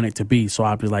way I want it to be. So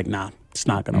I'll be like, nah, it's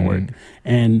not going to work.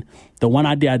 And the one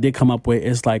idea I did come up with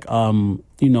is like, New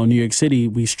York City,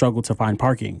 we struggle to find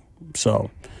parking.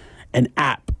 So an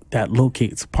app that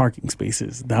locates parking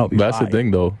spaces, that would be That's fire. the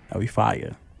thing, though. That would be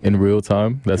fire. In real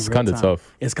time, that's kind of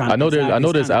tough. It's kind of. I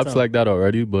know there's apps like that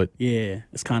already, but yeah,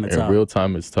 it's kind of tough. In real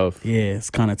time, it's tough. Yeah,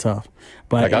 it's kind of tough.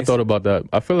 But like I thought about that.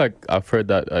 I feel like I've heard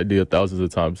that idea thousands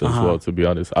of times as well. To be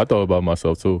honest, I thought about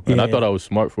myself too, and I thought I was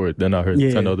smart for it. Then I heard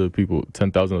 10,000 other people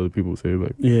say it.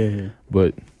 Like, yeah.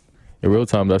 But in real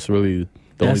time, that's really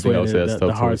the only thing I would say that's tough.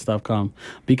 The hard stuff come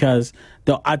because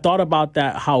I thought about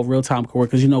that how real time could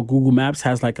work because Google Maps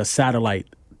has like a satellite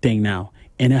thing now.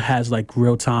 And it has like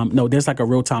real time. No, there's like a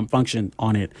real time function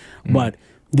on it. But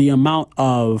the amount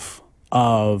of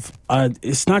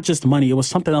it's not just money. It was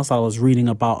something else I was reading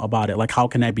about it. Like how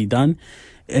can that be done?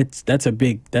 That's a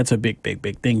big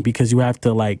thing because you have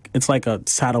to like it's like a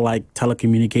satellite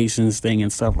telecommunications thing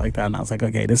and stuff like that. And I was like,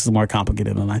 okay, this is more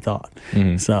complicated than I thought.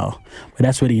 So, but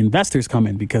that's where the investors come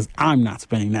in because I'm not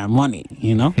spending that money.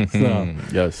 So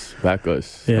yes, back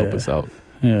us, help us out.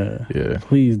 Yeah.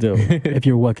 Please do. If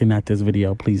you're looking at this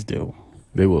video, please do.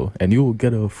 They will. And you will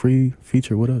get a free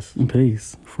feature with us.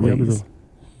 Please.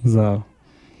 So.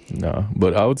 Nah.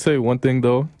 But I would say one thing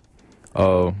though.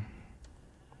 I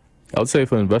would say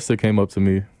if an investor came up to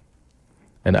me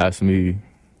and asked me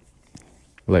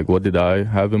like what did I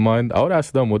have in mind, I would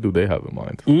ask them what do they have in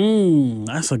mind.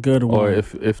 That's a good one. Or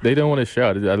if they didn't want to share,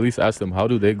 I'd at least ask them how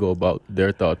do they go about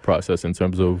their thought process in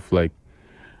terms of like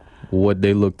what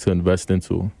they look to invest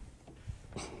into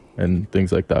and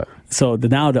things like that. So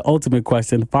now the ultimate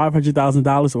question,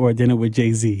 $500,000 or a dinner with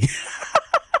Jay-Z?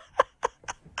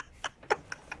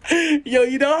 Yo,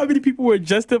 you know how many people were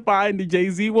justifying the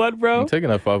Jay-Z one, bro? I'm taking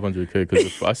that $500K because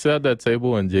if I sat at that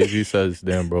table and Jay-Z says,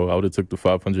 damn, bro, I would have took the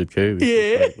 $500K.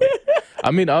 Yeah.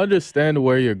 I mean, I understand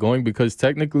where you're going because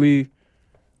technically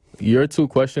your two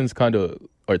questions kind of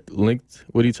are linked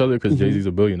with each other because Jay-Z's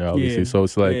a billionaire, obviously. So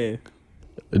it's like...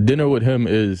 A dinner with him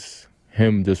is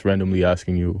him just randomly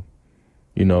asking you,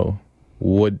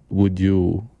 what would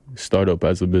you start up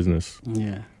as a business?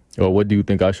 Yeah. Or what do you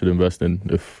think I should invest in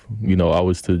if, I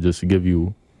was to just give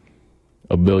you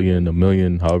 $1 billion, $1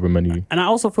 million, however many. And I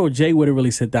also feel Jay wouldn't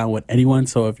really sit down with anyone.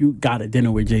 So if you got a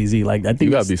dinner with Jay-Z, like I think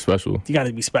you gotta be special. You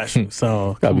gotta be special.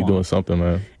 So gotta be doing something,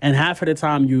 man. And half of the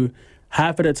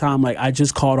time, like I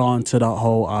just caught on to the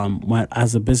whole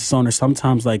as a business owner,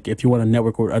 sometimes like if you want to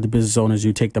network with other business owners,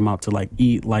 you take them out to like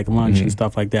eat like lunch and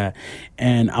stuff like that.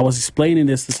 And I was explaining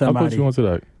this to somebody. I put you onto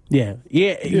that. Yeah,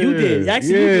 you did.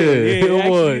 Actually,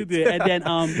 you did. And then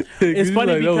it's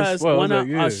funny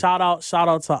because shout out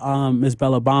to Miss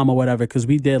Bella Bomb or whatever, because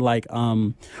we did like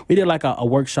a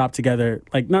workshop together,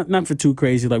 like not for too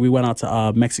crazy. Like we went out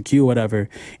to Mexico or whatever,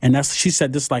 and she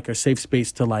said this is like her safe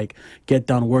space to like get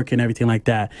done work and everything like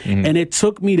that. And it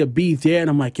took me to be there, and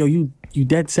I'm like, yo, you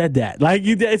dead said that. Like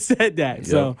you dead said that. Yep.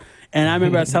 So. And I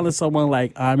remember I was telling someone,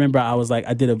 like, I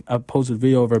did a posted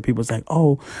video of her. People was like,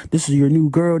 oh, this is your new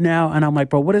girl now. And I'm like,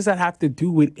 bro, what does that have to do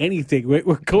with anything? We're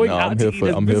going out to eat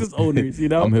as business owners,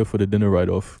 I'm here for the dinner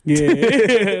write-off. Yeah,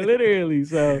 literally.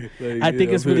 So I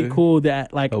think it's really cool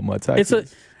that, like,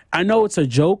 I know it's a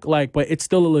joke, like, but it's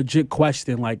still a legit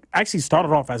question. Like, actually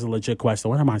started off as a legit question.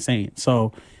 What am I saying?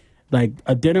 So, like,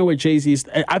 a dinner with Jay-Z,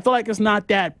 I feel like it's not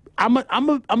that. I'm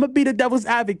a be the devil's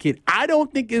advocate. I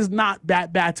don't think it's not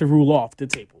that bad to rule off the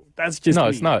table. That's just me.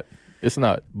 It's not. It's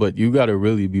not. But you got to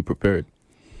really be prepared.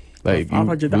 Like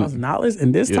 $500,000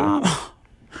 in this time.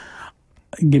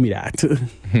 Give me that.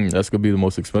 That's gonna be the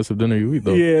most expensive dinner you eat,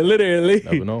 though. Yeah, literally.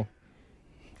 Never know.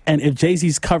 And if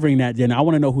Jay-Z's covering that dinner, I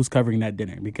want to know who's covering that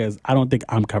dinner because I don't think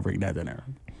I'm covering that dinner.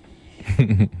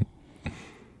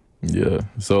 Yeah.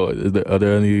 So, are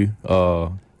there any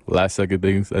last second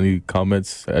things, any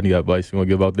comments, any advice you want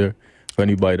to give out there for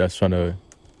anybody that's trying to,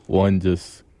 one,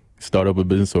 just start up a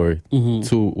business or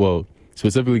two, well,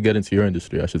 specifically get into your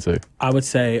industry, I should say? I would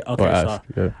say,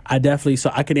 I definitely,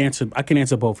 so I can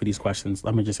answer both of these questions.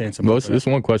 Let me just answer both. It's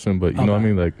one question, but you know what I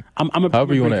mean? Like,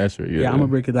 however you want to answer it. Yeah, I'm going to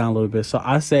break it down a little bit. So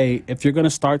I say, if you're going to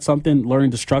start something, learn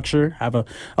the structure,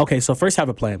 so first have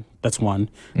a plan. That's one.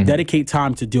 Dedicate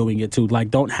time to doing it too. Like,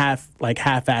 don't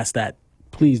half-ass that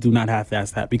Please do not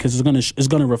half-ass that, because it's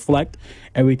gonna reflect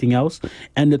everything else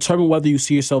and determine whether you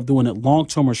see yourself doing it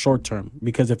long-term or short-term.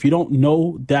 Because if you don't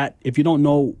know that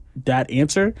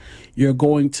answer,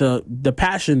 the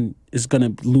passion is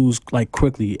gonna lose like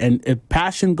quickly. And if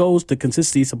passion goes, the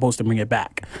consistency is supposed to bring it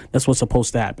back. That's what's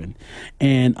supposed to happen.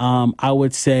 And I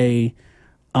would say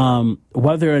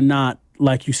whether or not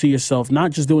like you see yourself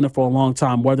not just doing it for a long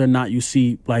time, whether or not you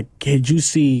see like, could you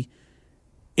see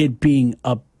it being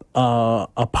a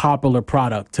popular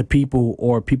product to people,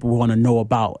 or people want to know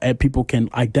about, and people can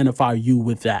identify you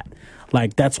with that.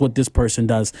 Like, that's what this person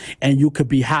does. And you could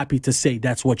be happy to say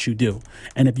that's what you do.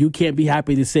 And if you can't be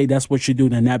happy to say that's what you do,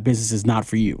 then that business is not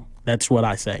for you. That's what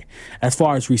I say. As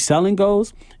far as reselling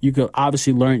goes, you could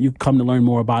obviously you come to learn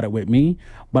more about it with me.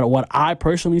 But what I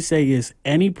personally say is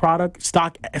any product,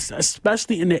 stock,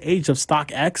 especially in the age of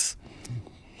StockX,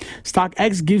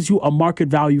 StockX gives you a market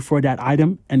value for that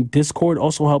item, and Discord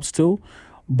also helps too.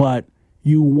 But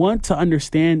you want to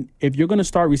understand, if you're going to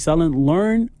start reselling,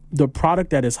 learn the product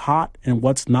that is hot and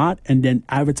what's not, and then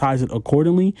advertise it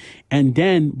accordingly. And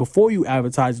then before you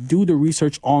advertise, do the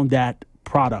research on that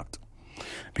product,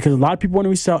 because a lot of people want to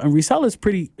resell, and resell is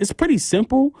pretty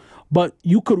simple, but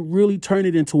you could really turn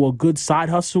it into a good side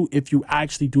hustle if you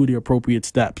actually do the appropriate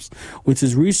steps, which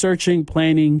is researching,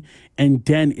 planning, and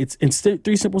then it's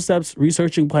 3 simple steps: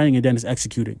 researching, planning, and then it's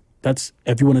executing. That's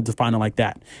if you want to define it like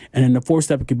that. And then the 4th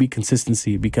step, it could be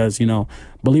consistency, because,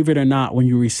 believe it or not, when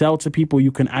you resell to people,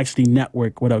 you can actually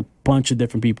network with a bunch of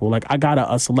different people. Like, I got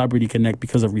a celebrity connect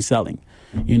because of reselling,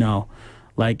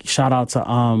 like shout out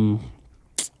to,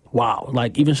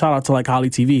 even shout out to like Holly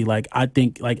TV. Like, I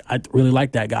think I really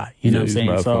like that guy. You know what I'm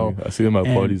saying? So funny. I see him at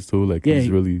parties too. Like, he's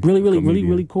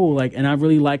really cool. Like, and I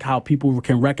really like how people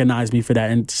can recognize me for that.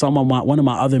 And one of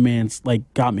my other mans like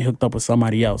got me hooked up with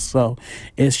somebody else. So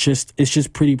it's just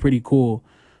pretty cool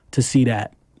to see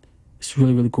that. It's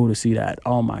really cool to see that.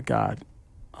 Oh my god.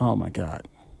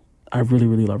 I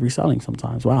really love reselling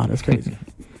sometimes. Wow, that's crazy.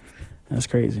 That's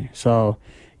crazy. So.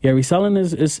 Yeah, reselling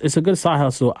it's a good side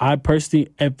hustle. I personally,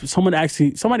 if somebody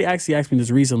actually asked me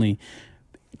this recently,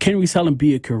 can reselling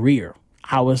be a career?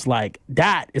 I was like,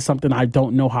 that is something I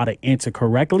don't know how to answer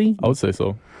correctly. I would say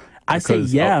so. I say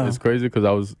yeah. It's crazy because I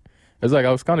was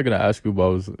kind of gonna ask you, but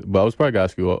I was probably gonna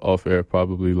ask you off air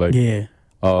probably. Like, yeah.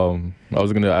 I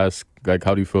was gonna ask, like,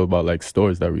 how do you feel about like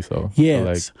stores that resell?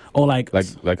 Yeah. So, like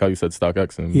how you said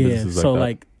StockX and businesses like that.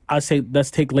 Like, I say,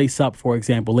 let's take Lace Up, for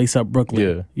example. Lace Up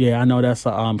Brooklyn. Yeah, I know that's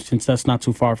since that's not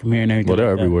too far from here and everything. Well,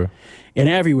 they're everywhere. And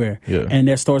everywhere. Yeah. And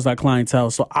there's stores like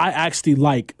Clientele. So I actually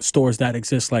like stores that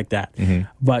exist like that. Mm-hmm.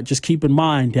 But just keep in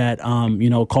mind that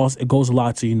it goes a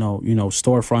lot to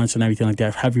storefronts and everything like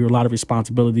that. Have a lot of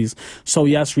responsibilities. So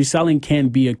yes, reselling can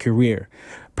be a career.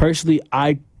 Personally,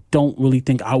 I don't really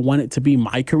think I want it to be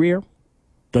my career.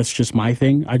 That's just my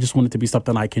thing. I just want it to be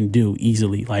something I can do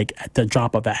easily, like at the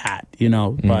drop of a hat,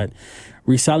 But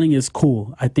reselling is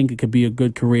cool. I think it could be a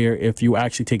good career if you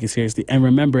actually take it seriously. And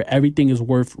remember, everything is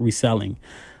worth reselling.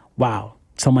 Wow.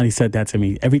 Somebody said that to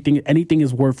me. Anything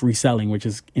is worth reselling, which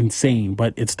is insane,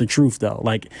 but it's the truth though.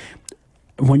 Like,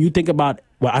 when you think about,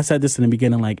 I said this in the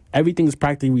beginning, like, everything is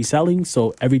practically reselling.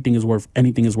 So anything is worth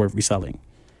reselling.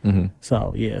 Mm-hmm.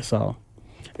 So yeah, so.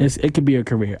 It could be a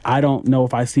career. I don't know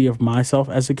if I see it myself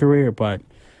as a career, but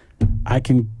I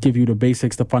can give you the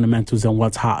basics, the fundamentals, and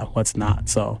what's hot, what's not.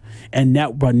 So,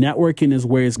 but networking is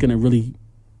where it's going to really.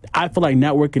 I feel like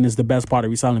networking is the best part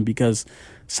of reselling, because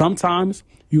sometimes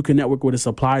you can network with a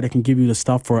supplier that can give you the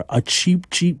stuff for a cheap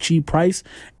price,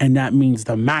 and that means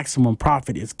the maximum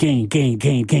profit is gain,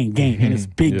 and it's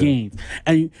big gains.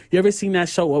 And you ever seen that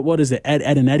show? What is it? Ed,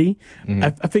 and Eddie? Mm-hmm.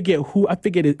 I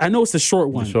forget it. I know it's the short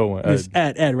one. The short one. It's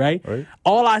Ed, right?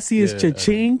 All I see is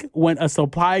cha-ching when a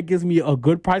supplier gives me a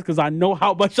good price, because I know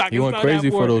how much I can sell that for. He went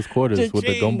crazy for those quarters with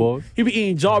the gumballs. He be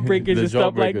eating jawbreakers and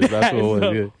stuff like that. That's what it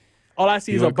was, yeah. All I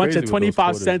see is a bunch of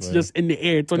 25 cents just in the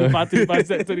air. 25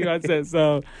 cents.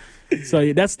 So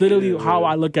yeah, that's literally how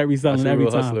I look at reselling every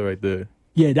time. Hustler right there.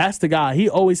 Yeah, that's the guy. He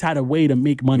always had a way to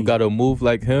make money. You got to move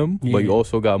like him, but you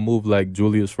also got to move like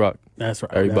Julius Rock. That's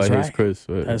right. Everybody hates Chris.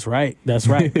 Right? That's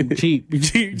right. Cheap.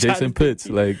 Jason Pitts,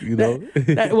 like,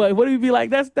 what do you be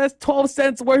like? That's 12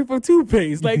 cents worth of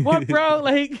toothpaste. Like, what, bro?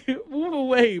 Like, move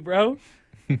away, bro.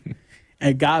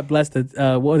 And God bless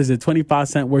the 25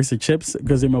 cent worth of chips,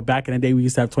 because back in the day we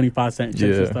used to have 25 cent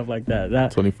chips and stuff like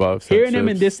that. 25 cent hearing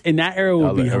chips. them in that era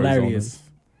would be hilarious.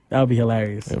 That would be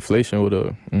hilarious. Inflation would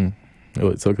have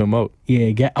it took him out.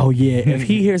 Yeah. If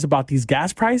he hears about these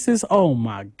gas prices, oh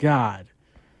my God.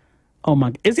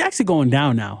 It's actually going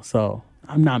down now, so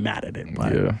I'm not mad at it.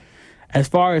 But As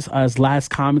far as last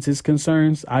comments is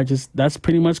concerned, that's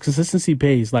pretty much consistency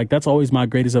pays. Like, that's always my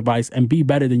greatest advice, and be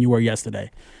better than you were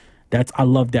yesterday. I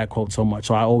love that quote so much.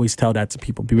 So I always tell that to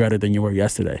people, be better than you were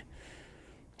yesterday.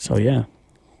 So yeah.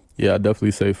 Yeah, I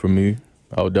definitely say for me,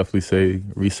 I would definitely say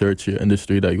research your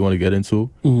industry that you want to get into,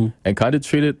 and kind of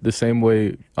treat it the same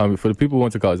way. I mean, for the people who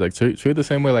went to college, like treat it the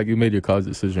same way like you made your college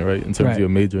decision, right? In terms of your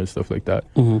major and stuff like that.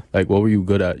 Like, what were you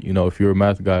good at? You know, if you're a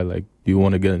math guy, like, do you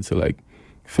want to get into like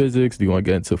physics? Do you want to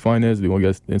get into finance? Do you want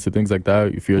to get into things like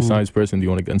that? If you're a science person, do you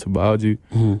want to get into biology?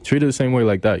 Treat it the same way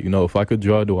like that. You know, if I could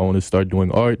draw, do I want to start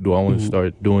doing art? Do I want to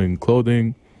start doing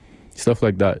clothing? Stuff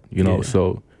like that, you know.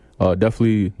 So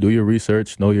definitely do your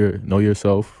research, know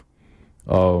yourself.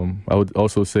 I would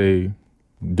also say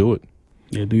do it.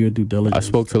 Yeah, do your due diligence. I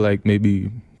spoke to like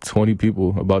maybe 20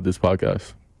 people about this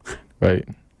podcast, right?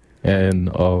 And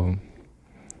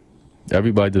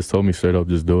everybody just told me straight up,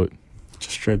 just do it.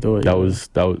 Just straight do it. That was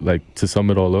like, to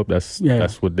sum it all up, that's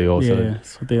what they all said.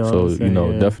 That's what they all said. So, you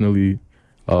know, definitely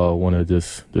want to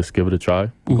just give it a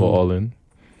try, go all in.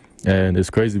 And it's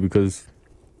crazy because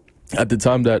at the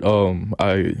time that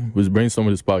I was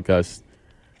brainstorming this podcast,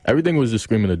 everything was just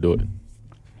screaming to do it.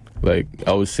 Like,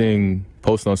 I was seeing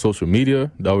posts on social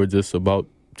media that were just about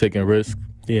taking risks.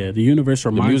 Yeah, the universe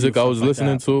reminds the music you I was like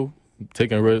listening that. to,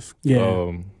 taking risks.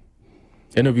 Yeah.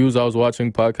 Interviews I was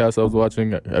watching, podcasts I was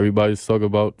watching, everybody's talking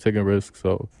about taking risks.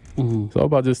 So it's all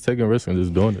about just taking risks and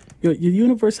just doing it. Your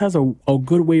universe has a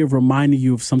good way of reminding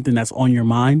you of something that's on your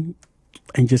mind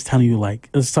and just telling you, like,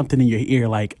 there's something in your ear,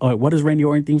 like, oh, what is Randy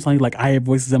Orton theme song? Like, I hear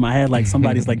voices in my head, like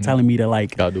somebody's like telling me to,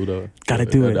 like, Gotta do it. Gotta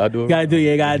do it.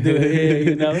 Yeah,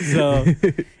 you know? So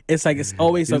it's like, it's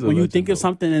always like when you think of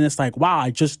something and it's like, wow, I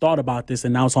just thought about this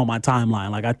and now it's on my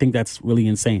timeline. Like, I think that's really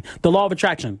insane. The law of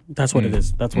attraction. That's what it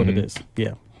is. That's what it is.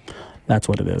 Yeah. That's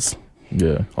what it is.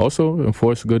 Yeah. Also,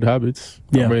 enforce good habits.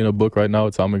 Yeah. I'm reading a book right now,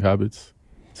 Atomic Habits.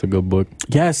 It's a good book.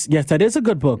 Yes, that is a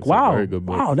good book. It's wow. a very good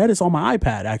book. Wow, that is on my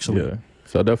iPad, actually. Yeah.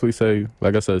 So I definitely say,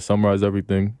 like I said, summarize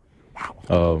everything.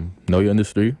 Wow. Know your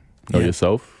industry. Know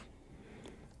yourself.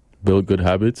 Build good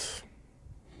habits.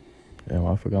 Damn,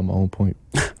 I forgot my own point.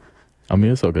 I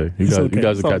mean, it's okay. You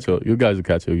guys will catch up. You guys will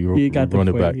catch up. You run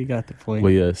it back. You got the point.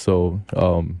 But yeah, so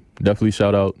definitely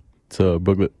shout out to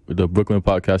the Brooklyn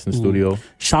Podcasting Studio.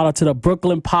 Shout out to the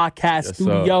Brooklyn Podcast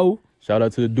Studio. Shout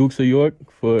out to the Dukes of York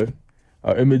for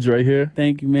our image right here.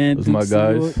 Thank you, man. Those are my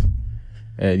guys.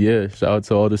 And yeah, shout out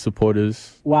to all the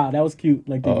supporters. Wow, that was cute.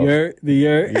 Like the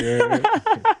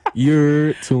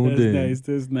you're tuned in.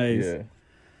 That's nice. Yeah.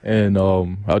 And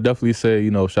I'll definitely say,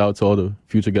 you know, shout out to all the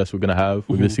future guests we're gonna have.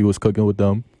 We're gonna see what's cooking with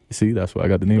them. See, that's where I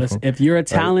got the name from. If you're a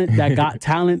talent that got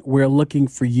talent, we're looking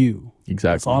for you.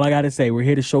 Exactly. That's all I gotta say. We're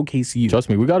here to showcase you. Trust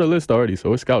me, we got a list already, so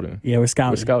we're scouting. Yeah, we're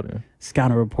scouting. We're scouting.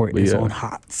 Scouting report is on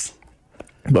HOTS.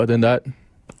 But other than that,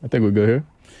 I think we're good here.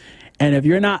 And if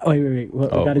you're not, wait. We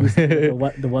gotta be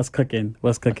the what's cooking.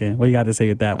 What's cooking? What you got to say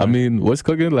with that one? I mean, what's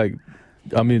cooking? Like,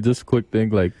 I mean, just a quick thing.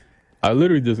 Like, I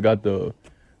literally just got the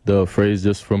phrase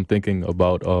just from thinking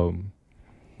about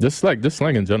just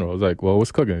slang in general. I was like, well,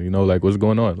 what's cooking? You know, like, what's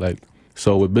going on? Like,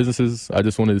 so with businesses, I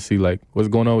just wanted to see, like, what's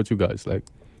going on with you guys? Like,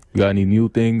 you got any new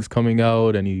things coming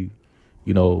out? Any,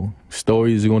 you know,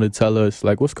 stories you want to tell us?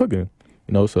 Like, what's cooking?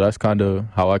 You know, so that's kind of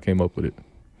how I came up with it.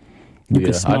 You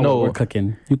can smell what we're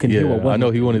cooking. You can hear what we're cooking. I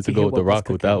know he wanted to go with The Rock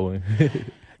with that one.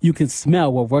 You can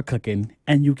smell what we're cooking,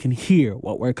 and you can hear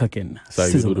what we're cooking. Sorry,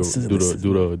 do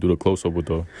the close up with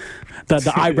the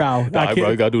eyebrow. The eyebrow.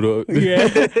 You gotta do the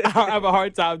yeah. I have a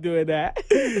hard time doing that.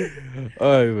 All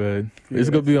right, man. It's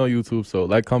gonna be on YouTube, so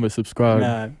like, comment,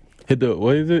 subscribe. Hit the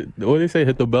what is it? What do they say?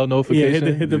 Hit the bell notification.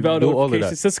 Yeah, hit the bell notification. All of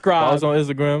that. Subscribe. Follow us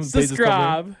on Instagram.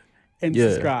 Subscribe and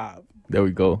subscribe. There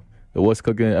we go. The What's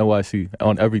Cooking NYC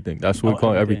on everything. That's what we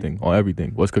call everything. On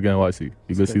everything. What's Cooking NYC.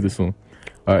 You can see this soon.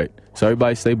 All right. So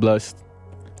everybody stay blessed.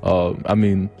 I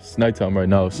mean, it's nighttime right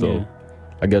now, so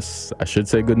I guess I should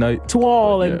say good night. To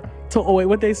all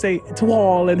what they say, to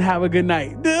all and have a good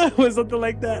night. Was something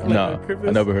like that? Like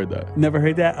I never heard that. Never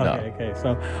heard that? Okay.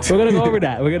 So we're gonna go over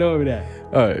that.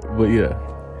 All right, but yeah.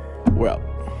 We're out.